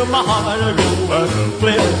can feel my heart go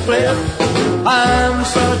flip, flip. I'm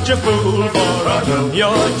such a fool for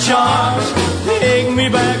your charms. Take me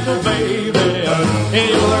back, baby, in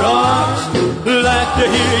your arms. Like to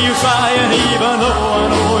hear you sighing, even though I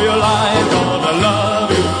know you're lying. Gonna love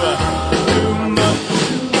you too much.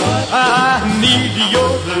 I need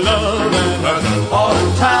your loving all the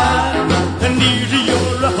time. I need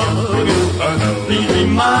your hugging, please be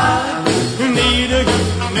mine. Need you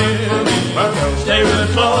near me, stay real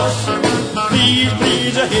close. Please,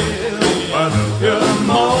 please hear me. You're the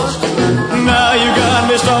most. Now you got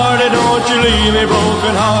me started. Don't you leave me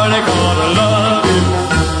broken hearted. Gonna love you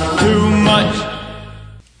too much.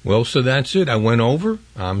 Well, so that's it. I went over.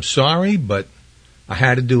 I'm sorry, but I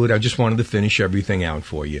had to do it. I just wanted to finish everything out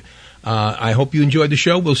for you. I hope you enjoyed the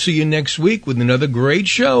show. We'll see you next week with another great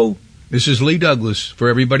show. This is Lee Douglas. For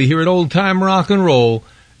everybody here at Old Time Rock and Roll,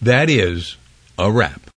 that is a wrap.